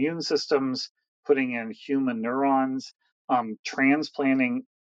human immune systems, putting in human neurons, transplanting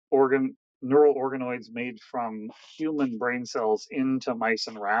organ neural organoids made from human brain cells into mice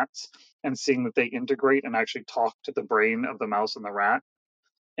and rats and seeing that they integrate and actually talk to the brain of the mouse and the rat.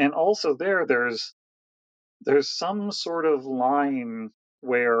 And also there's some sort of line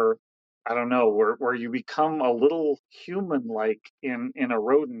where I don't know where you become a little human like in a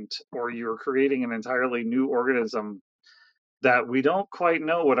rodent, or you're creating an entirely new organism that we don't quite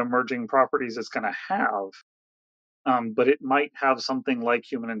know what emerging properties it's going to have, but it might have something like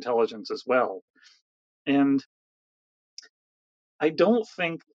human intelligence as well. And I don't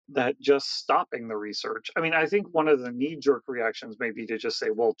think that just stopping the research. I mean, I think one of the knee jerk reactions may be to just say,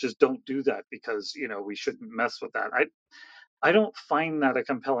 well, just don't do that because, we shouldn't mess with that. I don't find that a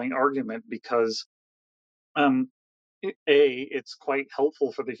compelling argument because um, it's quite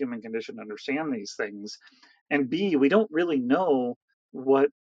helpful for the human condition to understand these things, and B, we don't really know what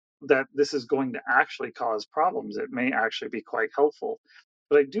that this is going to actually cause problems. It may actually be quite helpful,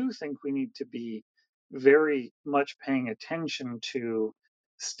 but I do think we need to be very much paying attention to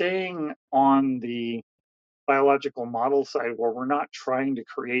staying on the biological model side where we're not trying to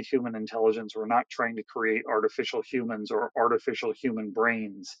create human intelligence, we're not trying to create artificial humans or artificial human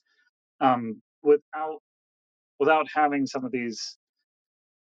brains, without having some of these,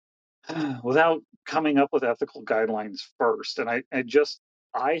 without coming up with ethical guidelines first. And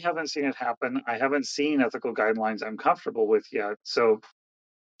I haven't seen it happen. I haven't seen ethical guidelines I'm comfortable with yet. So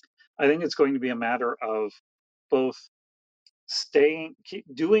I think it's going to be a matter of both keep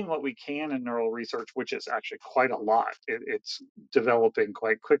doing what we can in neural research, which is actually quite a lot. It's developing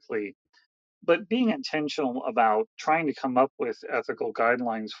quite quickly, but being intentional about trying to come up with ethical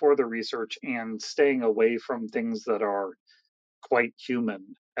guidelines for the research and staying away from things that are quite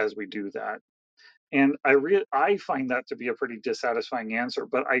human as we do that. And I find that to be a pretty dissatisfying answer,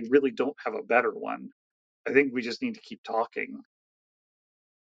 but I really don't have a better one. I think we just need to keep talking.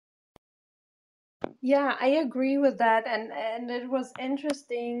 Yeah, I agree with that, and it was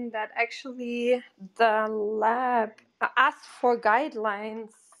interesting that actually the lab asked for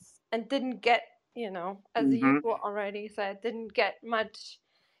guidelines and didn't get, as you Hmm. already said, didn't get much.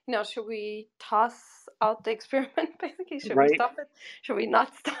 Should we toss out the experiment? Basically, should we Right. stop it? Should we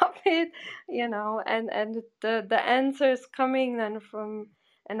not stop it? And the answers coming then from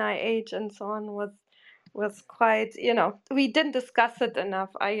NIH and so on was quite. We didn't discuss it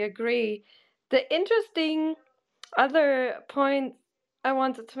enough. I agree. The interesting other point I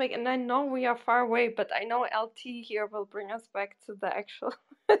wanted to make, and I know we are far away, but I know LT here will bring us back to the actual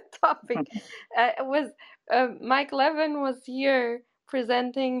topic. It was Mike Levin was here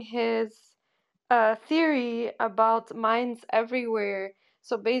presenting his theory about minds everywhere.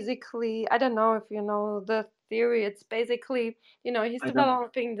 So basically, I don't know if you know the theory. It's basically, he's I don't.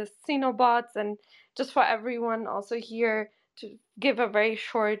 developing the Xenobots, and just for everyone also here to give a very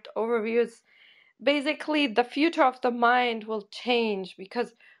short overview, it's basically the future of the mind will change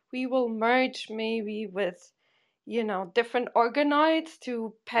because we will merge maybe with different organoids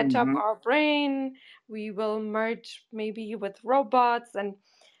to patch up Hmm. our brain. We will merge maybe with robots, and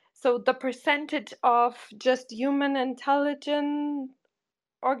so the percentage of just human intelligent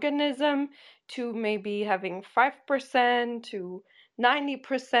organism to maybe having 5% to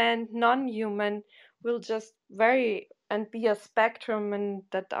 90% non-human will just vary and be a spectrum, and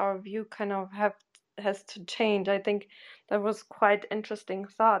that our view kind of have has to change. I think that was quite interesting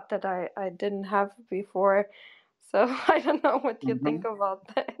thought that I didn't have before. So I don't know what you Hmm. think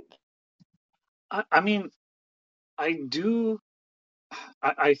about that. I mean, I do.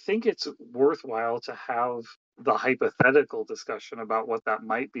 I think it's worthwhile to have the hypothetical discussion about what that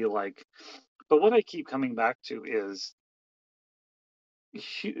might be like. But what I keep coming back to is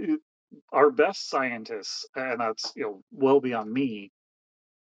our best scientists, and that's well beyond me.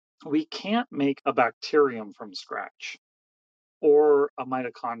 We can't make a bacterium from scratch, or a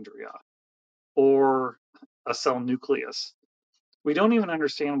mitochondria, or a cell nucleus. We don't even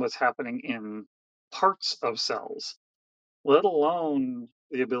understand what's happening in parts of cells, let alone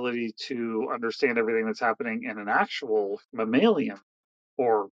the ability to understand everything that's happening in an actual mammalian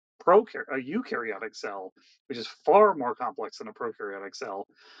or a eukaryotic cell, which is far more complex than a prokaryotic cell,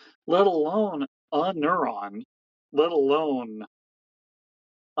 let alone a neuron, let alone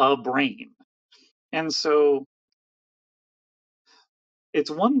a brain. And so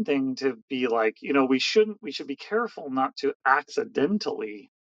it's one thing to be like, we should be careful not to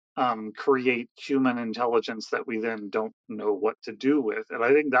accidentally create human intelligence that we then don't know what to do with. And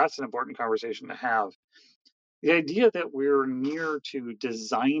I think that's an important conversation to have. The idea that we're near to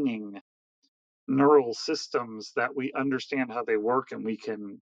designing neural systems that we understand how they work and we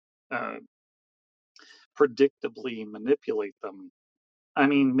can uh, predictably manipulate them, I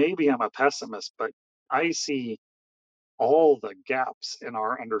mean, maybe I'm a pessimist, but I see all the gaps in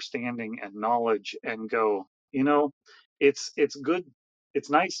our understanding and knowledge and go, it's good, it's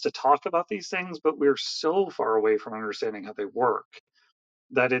nice to talk about these things, but we're so far away from understanding how they work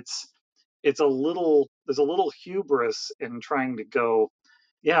that it's a little there's a little hubris in trying to go,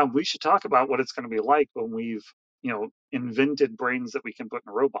 yeah, we should talk about what it's going to be like when we've, invented brains that we can put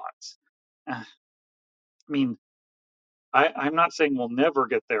in robots. I mean, I'm not saying we'll never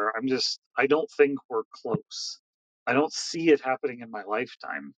get there. I don't think we're close. I don't see it happening in my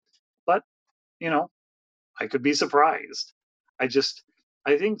lifetime. But, you know, I could be surprised. I just,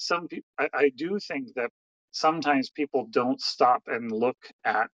 I think some people, I do think that sometimes people don't stop and look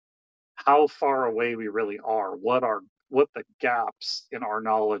at how far away we really are, what the gaps in our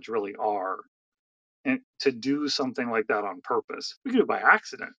knowledge really are, and to do something like that on purpose. We could do it by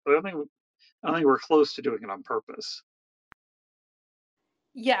accident, but I don't think we're close to doing it on purpose.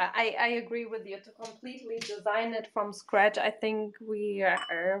 Yeah, I agree with you. To completely design it from scratch, I think we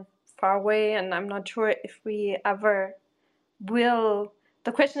are far away, and I'm not sure if we ever will.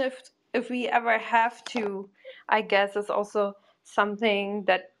 The question if we ever have to, I guess, is also something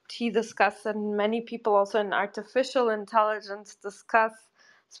that he discussed, and many people also in artificial intelligence discuss,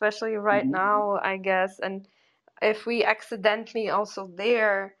 especially right Mhm. now, I guess. And if we accidentally also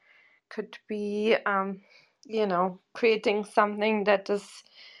there could be, creating something that is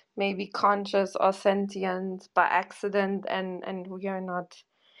maybe conscious or sentient by accident, and we are not,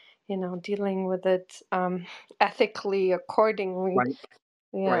 dealing with it ethically accordingly. Right,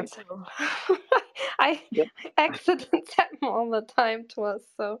 Yeah, right. so I Yep. accidents happen all the time to us,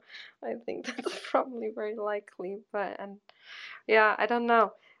 so I think that's probably very likely. But and yeah, I don't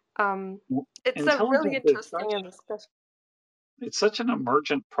know. Um, it's a really Intelligence is interesting discussion. it's such an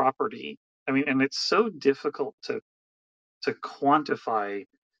emergent property. I mean, and it's so difficult to quantify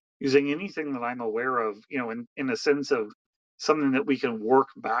using anything that I'm aware of, in a sense of something that we can work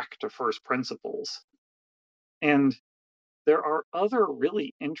back to first principles. And there are other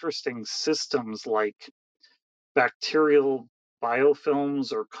really interesting systems like bacterial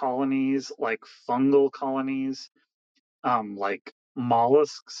biofilms or colonies, like fungal colonies, like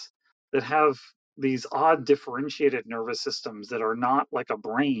mollusks that have these odd differentiated nervous systems that are not like a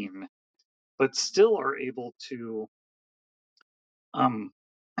brain, but still are able to um,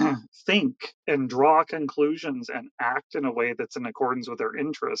 think and draw conclusions and act in a way that's in accordance with their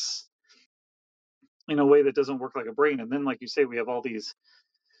interests in a way that doesn't work like a brain. And then, like you say, we have all these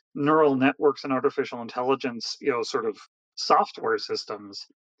neural networks and artificial intelligence, sort of software systems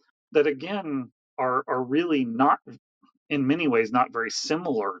that again are really not, in many ways, not very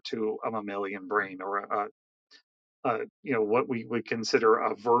similar to a mammalian brain or what we would consider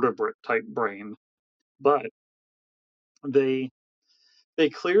a vertebrate type brain, but they they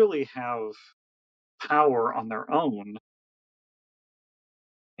clearly have power on their own,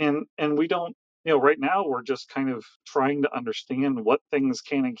 and we don't, right now we're just kind of trying to understand what things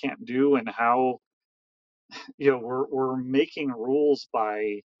can and can't do, and how, we're making rules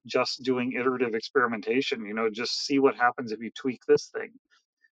by just doing iterative experimentation, just see what happens if you tweak this thing.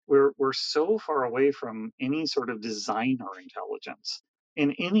 We're so far away from any sort of designer intelligence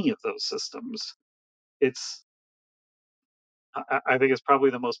in any of those systems. It's I think it's probably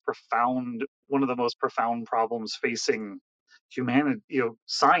the most profound, one of the most profound problems facing humanity,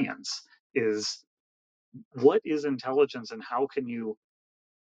 science, is what is intelligence and how can you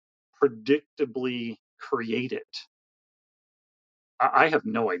predictably create it? I have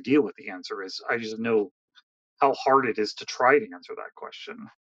no idea what the answer is. I just know how hard it is to try to answer that question.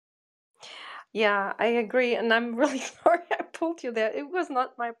 Yeah, I agree, and I'm really sorry I pulled you there. It was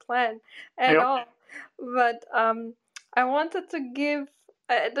not my plan at Yep. all. But I wanted to give.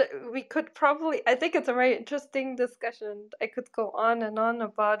 We could probably. I think it's a very interesting discussion. I could go on and on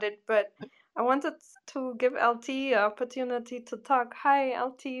about it, but I wanted to give LT an opportunity to talk. Hi,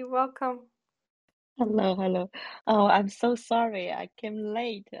 LT, welcome. Hello, hello. Oh, I'm so sorry. I came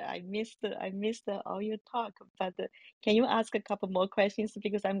late. I missed all your talk. But can you ask a couple more questions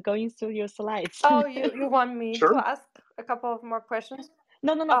because I'm going through your slides. Oh, you want me to Sure. ask a couple of more questions?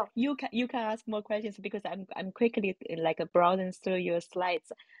 No, no, no. Oh, You can ask more questions because I'm quickly like browsing through your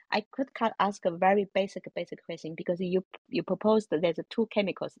slides. I can ask a very basic question because you proposed that there's two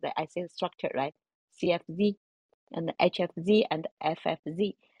chemicals that I see structure, right? CFZ and HFZ and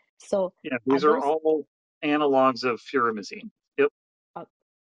FFZ. So Yeah, are these are those all analogs of furamazine. Yep. uh,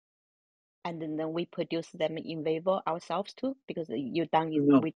 and then we produce them in vivo ourselves too because you done is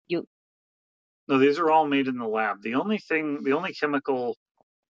No, with you. no, these are all made in the lab. The only chemical,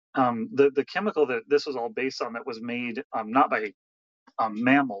 the chemical that this was all based on, that was made, not by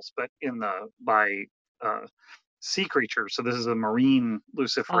mammals, but by sea creatures. So this is a marine Oh,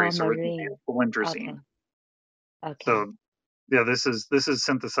 luciferase originated marine. lintrazine. Okay. So yeah, this is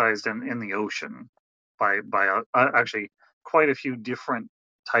synthesized in the ocean by actually quite a few different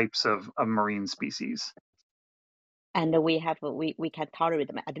types of marine species. And we can tolerate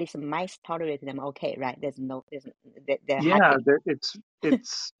them. At least mice tolerate them. Okay, right? They're Yeah, happy.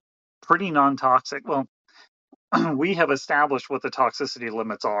 it's pretty non-toxic. Well, we have established what the toxicity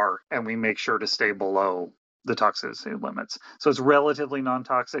limits are, and we make sure to stay below the toxicity limits. So it's relatively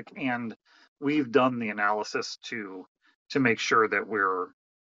non-toxic, and we've done the analysis to make sure that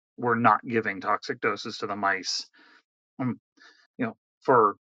we're not giving toxic doses to the mice. You know,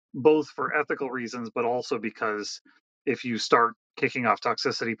 for both for ethical reasons, but also because if you start kicking off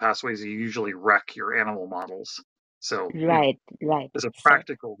toxicity pathways, you usually wreck your animal models. So, Right. there's a So,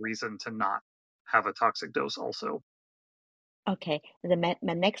 practical reason to not have a toxic dose also. okay. My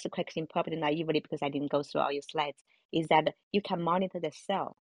next question, probably naively because I didn't go through all your slides, is that you can monitor the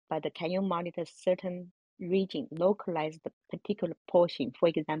cell, but can you monitor certain region, localize the particular portion, for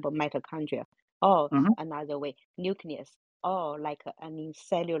example, mitochondria, or Mhm. another way, nucleus, or like any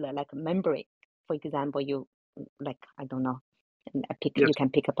cellular, like membrane, for example, I don't know, Yes. you can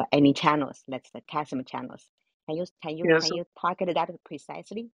pick up any channels, let's say calcium channels. Yeah, Can you target that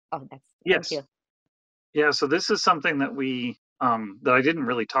precisely? Oh, thank yes. you. Yeah, so this is something that that I didn't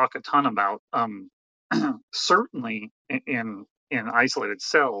really talk a ton about. Certainly in isolated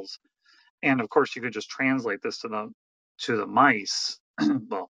cells, and of course you could just translate this to the mice.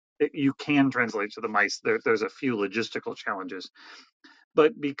 Well, you can translate to the mice. There's a few logistical challenges,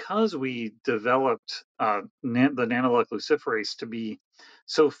 but because we developed the nanolec luciferase to be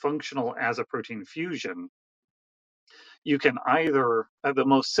so functional as a protein fusion, you can either the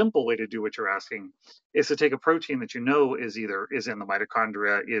most simple way to do what you're asking is to take a protein that you know is in the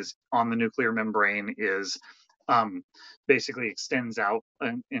mitochondria, is on the nuclear membrane, is basically extends out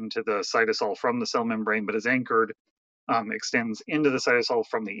into the cytosol from the cell membrane, but is anchored, extends into the cytosol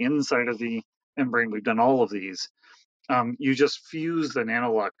from the inside of the membrane. We've done all of these. You just fuse the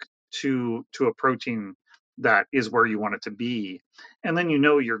nanolec to a protein that is where you want it to be, and then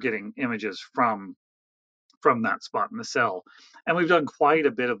you're getting images from that spot in the cell. And we've done quite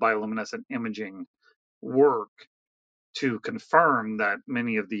a bit of bioluminescent imaging work to confirm that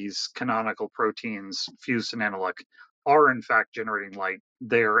many of these canonical proteins fused to nanolec are in fact generating light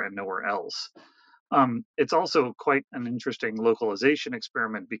there and nowhere else. It's also quite an interesting localization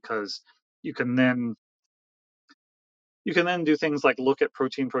experiment because you can then do things like look at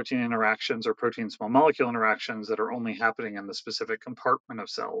protein-protein interactions or protein small molecule interactions that are only happening in the specific compartment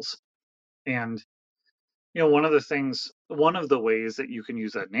of cells. And one of the ways that you can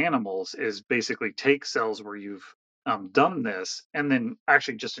use that in animals is basically take cells where you've done this and then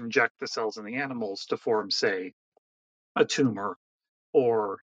actually just inject the cells in the animals to form, say, a tumor,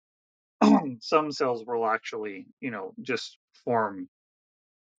 or some cells will actually, just form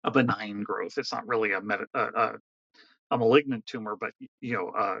a benign growth. It's not really a malignant tumor, but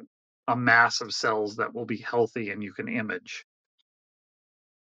a mass of cells that will be healthy and you can image.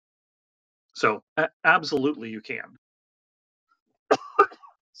 So absolutely, you can.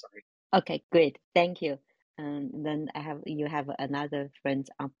 Sorry. Okay, great. Thank you. Then you have another friend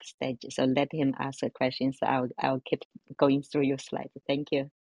up stage, so let him ask a question. So I'll keep going through your slides. Thank you.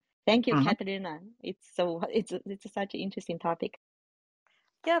 Thank you, Mhm. Katerina. It's such an interesting topic.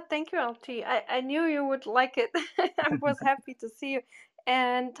 Yeah, thank you, LT. I knew you would like it. I was happy to see you.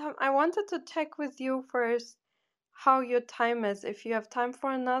 And I wanted to check with you first how your time is. If you have time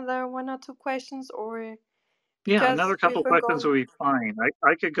for another one or two questions, or Yeah, because another we've couple been questions going. would be fine.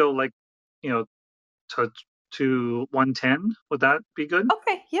 I could go like, to 110. Would that be good?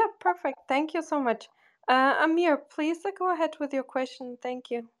 Okay, yeah, perfect. Thank you so much. Amir, please go ahead with your question. Thank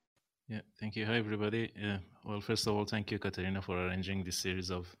you. Yeah, thank you. Hi, everybody. Well, first of all, thank you, Katerina, for arranging this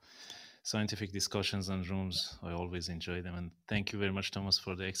series of scientific discussions and rooms. I always enjoy them. And thank you very much, Thomas,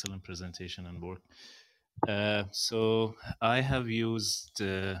 for the excellent presentation and work. So I have used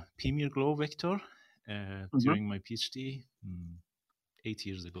Premier Glow Vector during my PhD 8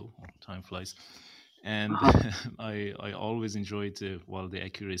 years ago. Oh, time flies. And I always enjoyed the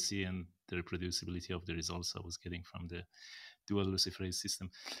accuracy and the reproducibility of the results I was getting from the dual luciferase system.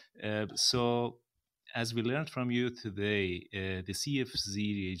 So as we learned from you today, the CFZ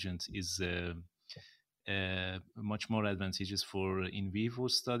reagent is much more advantageous for in vivo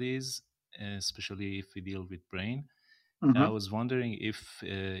studies, especially if we deal with brain. I was wondering if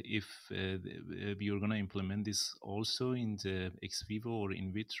you're going to implement this also in the ex vivo or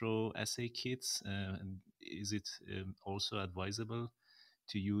in vitro assay kits. is it also advisable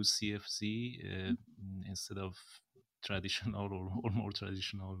to use CFC instead of traditional or more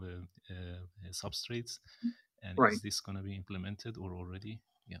traditional substrates? And Right. is this going to be implemented or already?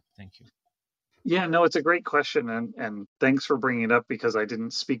 Yeah, thank you. Yeah, no, it's a great question, and thanks for bringing it up because I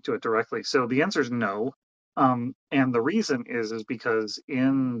didn't speak to it directly. So the answer is no, and the reason is because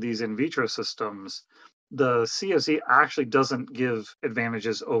in these in vitro systems, the CFC actually doesn't give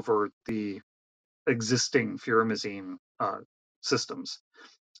advantages over the existing furamazine systems.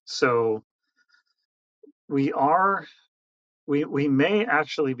 So we may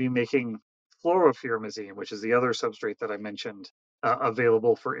actually be making fluorofuramazine, which is the other substrate that I mentioned,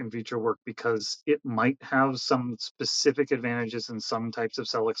 available for in vitro work because it might have some specific advantages in some types of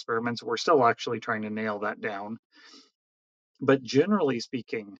cell experiments. We're still actually trying to nail that down. But generally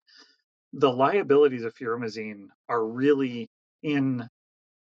speaking, the liabilities of furamazine are really in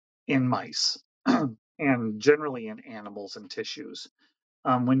mice and generally in animals and tissues.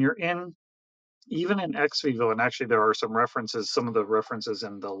 When you're even in ex vivo, and actually there are some of the references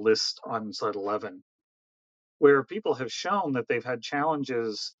in the list on slide 11, where people have shown that they've had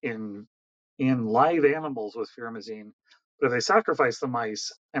challenges in live animals with furamazine, but if they sacrifice the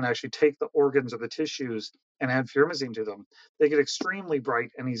mice and actually take the organs or the tissues and add furamazine to them, they get extremely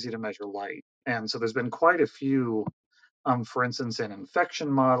bright and easy to measure light. And so there's been quite a few, for instance, in infection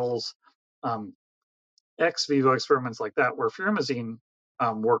models, ex vivo experiments like that, where furamazine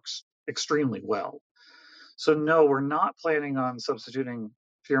works extremely well. So no, we're not planning on substituting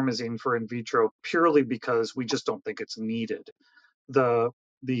furamazine for in vitro purely because we just don't think it's needed. The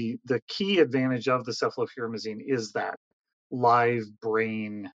key advantage of the cephalofluramazine is that live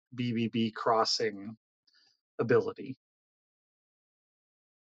brain BBB crossing ability.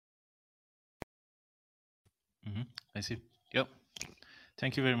 I see. Yep.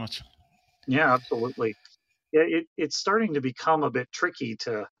 Thank you very much. Yeah, absolutely. Yeah, it's starting to become a bit tricky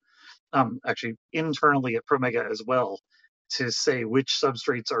to actually internally at Promega as well to say which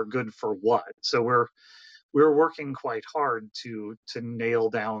substrates are good for what. So we're working quite hard to nail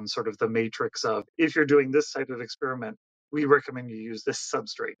down sort of the matrix of, if you're doing this type of experiment, we recommend you use this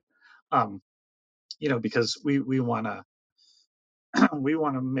substrate. Because we want to we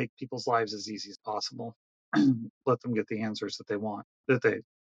want to make people's lives as easy as possible. Let them get the answers that they want, the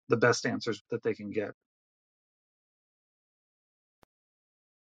best answers that they can get.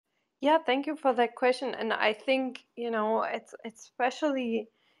 Yeah, thank you for that question. And I think, it's especially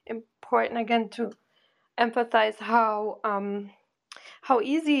important again to emphasize how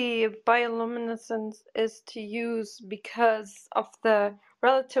easy bioluminescence is to use because of the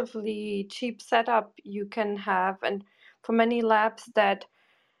relatively cheap setup you can have, and for many labs that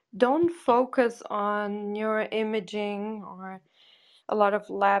don't focus on neuroimaging, or a lot of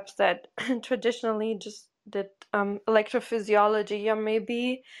labs that traditionally just did electrophysiology, or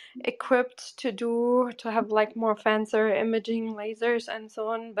maybe equipped to have like more fancier imaging lasers and so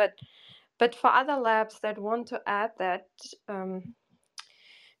on, but for other labs that want to add that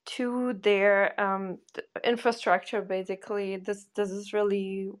to their infrastructure, basically this is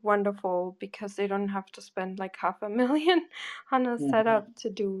really wonderful because they don't have to spend like $500,000 on a setup to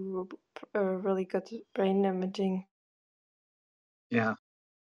do really good brain imaging. Yeah.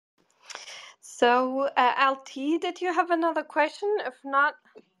 So LT, did you have another question? If not,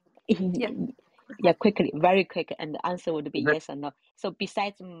 yeah. Yeah, quickly, very quick, and the answer would be yes or no. So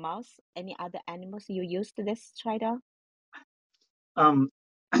besides mouse, any other animals you used this tried out?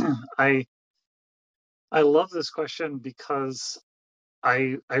 I love this question because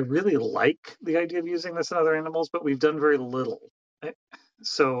I really like the idea of using this in other animals, but we've done very little.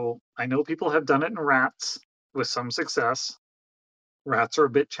 So I know people have done it in rats with some success. Rats are a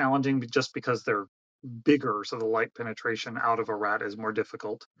bit challenging just because they're bigger, so the light penetration out of a rat is more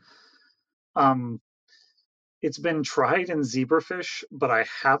difficult. It's been tried in zebrafish, but I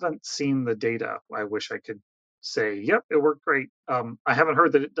haven't seen the data. I wish I could say, yep, it worked great. I haven't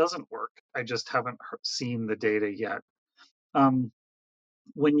heard that it doesn't work. I just haven't seen the data yet.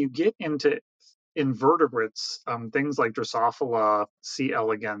 When you get into invertebrates, things like Drosophila, C.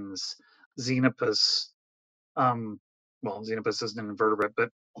 elegans, Xenopus, Xenopus isn't an invertebrate,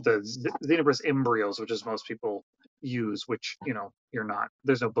 but the Xenopus embryos, which is most people use, which, you're not,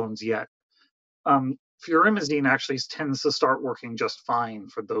 there's no bones yet. Furamazine actually tends to start working just fine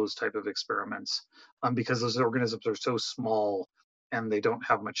for those type of experiments because those organisms are so small and they don't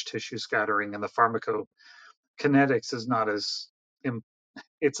have much tissue scattering, and the pharmacokinetics is not as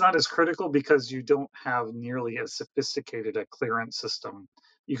critical because you don't have nearly as sophisticated a clearance system.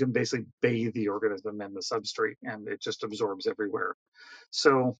 You can basically bathe the organism in the substrate and it just absorbs everywhere.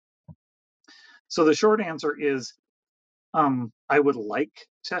 So So the short answer is I would like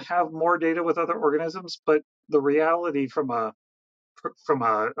to have more data with other organisms, but the reality from a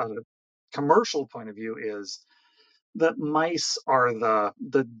commercial point of view is that mice are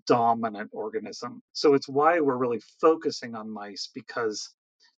the dominant organism. So it's why we're really focusing on mice, because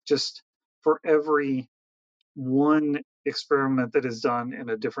just for every one experiment that is done in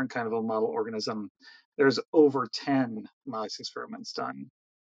a different kind of a model organism, there's over 10 mouse experiments done.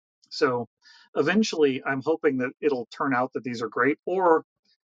 So eventually, I'm hoping that it'll turn out that these are great, or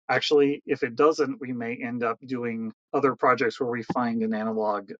actually, if it doesn't, we may end up doing other projects where we find an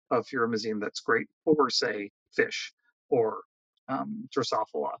analog of furamazine that's great for, say, fish or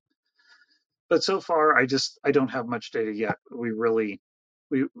Drosophila. But so far, I don't have much data yet.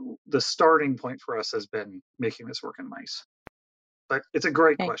 The starting point for us has been making this work in mice. But it's a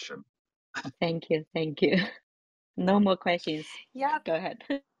great Thank, question. thank you, thank you. No more questions. Yeah, Go ahead.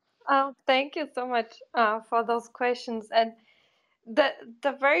 thank you so much for those questions. And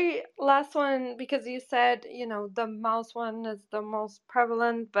the very last one, because you said, the mouse one is the most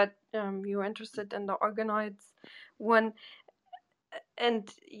prevalent, but you're interested in the organoids one,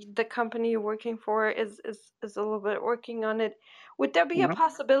 and the company you're working for is a little bit working on it. Would there be a Mhm.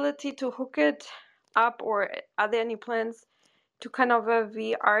 possibility to hook it up, or are there any plans to kind of a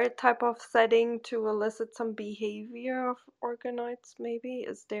VR type of setting to elicit some behavior of organoids, maybe?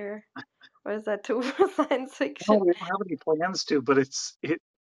 Is there, or is that too science No, fiction? we don't have any plans to, but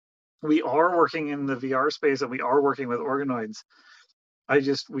we are working in the VR space and we are working with organoids.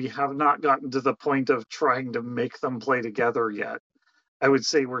 We have not gotten to the point of trying to make them play together yet. I would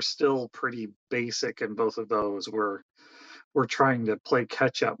say we're still pretty basic in both of those. We're trying to play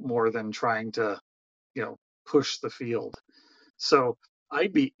catch up more than trying to, push the field. So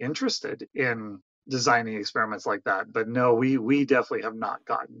I'd be interested in designing experiments like that, but no, we definitely have not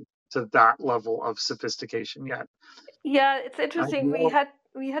gotten to that level of sophistication yet. Yeah, it's I interesting. We know, had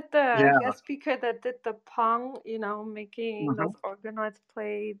the yeah, guest speaker that did the Pong, making mhm, those organoids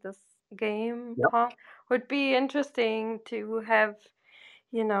play this game yep. Pong. Would be interesting to have,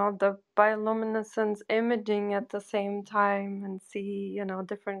 the bioluminescence imaging at the same time and see,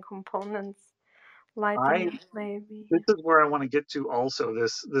 different components lighting I up maybe. This is where I want to get to also,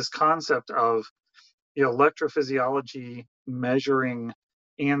 this concept of electrophysiology measuring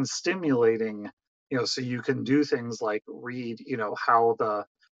and stimulating, so you can do things like read, how the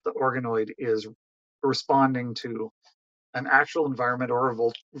organoid is responding to an actual environment or a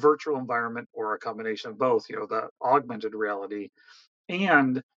virtual environment or a combination of both, the augmented reality,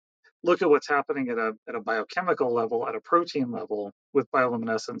 and look at what's happening at a biochemical level, at a protein level with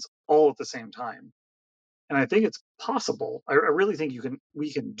bioluminescence all at the same time. And I think it's possible. I really think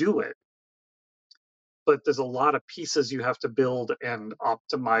we can do it, but there's a lot of pieces you have to build and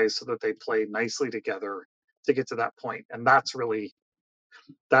optimize so that they play nicely together to get to that point. And that's the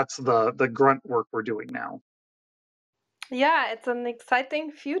grunt work we're doing now. Yeah, it's an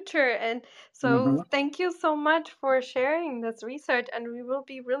exciting future. And so Mm-hmm. thank you so much for sharing this research. And we will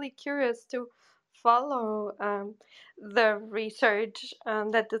be really curious to follow the research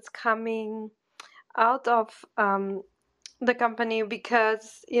that is coming out of the company,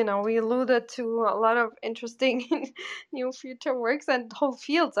 because, we alluded to a lot of interesting new future works and whole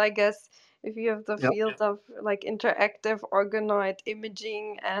fields, I guess. If you have the Yep. field of like interactive organoid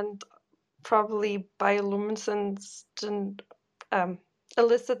imaging and probably bioluminescence um,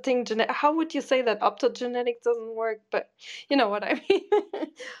 eliciting how would you say that optogenetics doesn't work, but you know what I mean.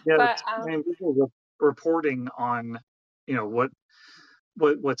 Yeah. But I mean, people reporting on,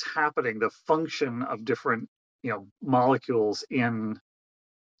 what's happening, the function of different, molecules in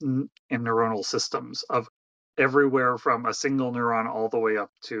neuronal systems of everywhere from a single neuron all the way up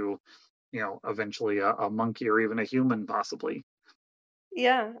to, eventually a monkey or even a human possibly.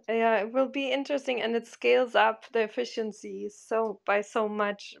 yeah, it will be interesting, and it scales up the efficiency so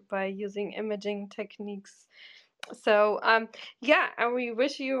much by using imaging techniques. So, yeah, and we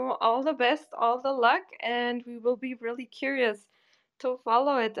wish you all the best, all the luck, and we will be really curious to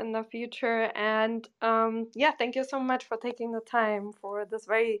follow it in the future. And yeah, thank you so much for taking the time for this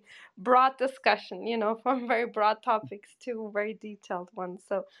very broad discussion, from very broad topics to very detailed ones.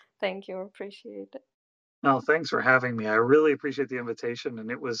 So, thank you, appreciate it. No, thanks for having me. I really appreciate the invitation, and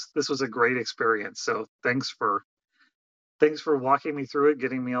this was a great experience. So thanks for walking me through it,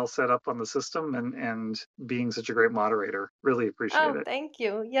 getting me all set up on the system, and being such a great moderator. Really appreciate Oh, it. thank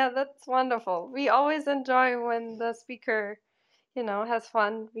you. Yeah, that's wonderful. We always enjoy when the speaker, has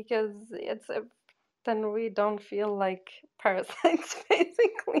fun, because then we don't feel like parasites,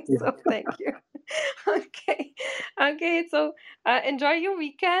 basically. Yeah. So thank you. Okay. Okay. So enjoy your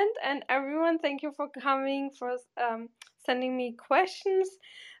weekend, and everyone, thank you for coming, for sending me questions.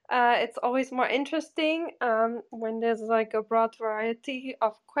 It's always more interesting when there's like a broad variety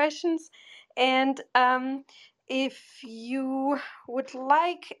of questions. And if you would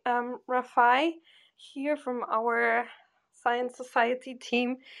like Rafai here from our Science Society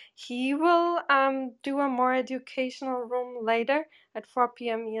team, he will do a more educational room later at 4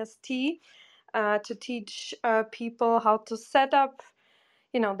 p.m. EST to teach people how to set up,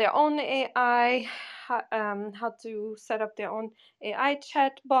 their own AI, how to set up their own AI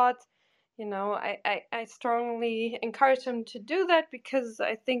chatbot. I strongly encourage them to do that because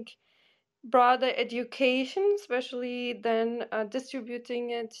I think broader education, especially then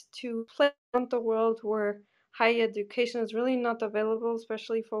distributing it to places around the world where higher education is really not available,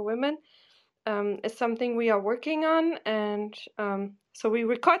 especially for women, is something we are working on. And so we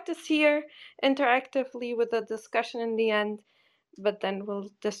record this here interactively with a discussion in the end, but then we'll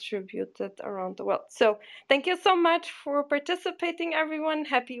distribute it around the world. So thank you so much for participating, everyone.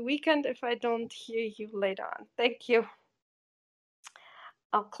 Happy weekend if I don't hear you later on. Thank you.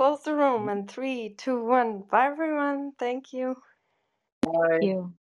 I'll close the room in 3, 2, 1. Bye, everyone. Thank you. Bye. You.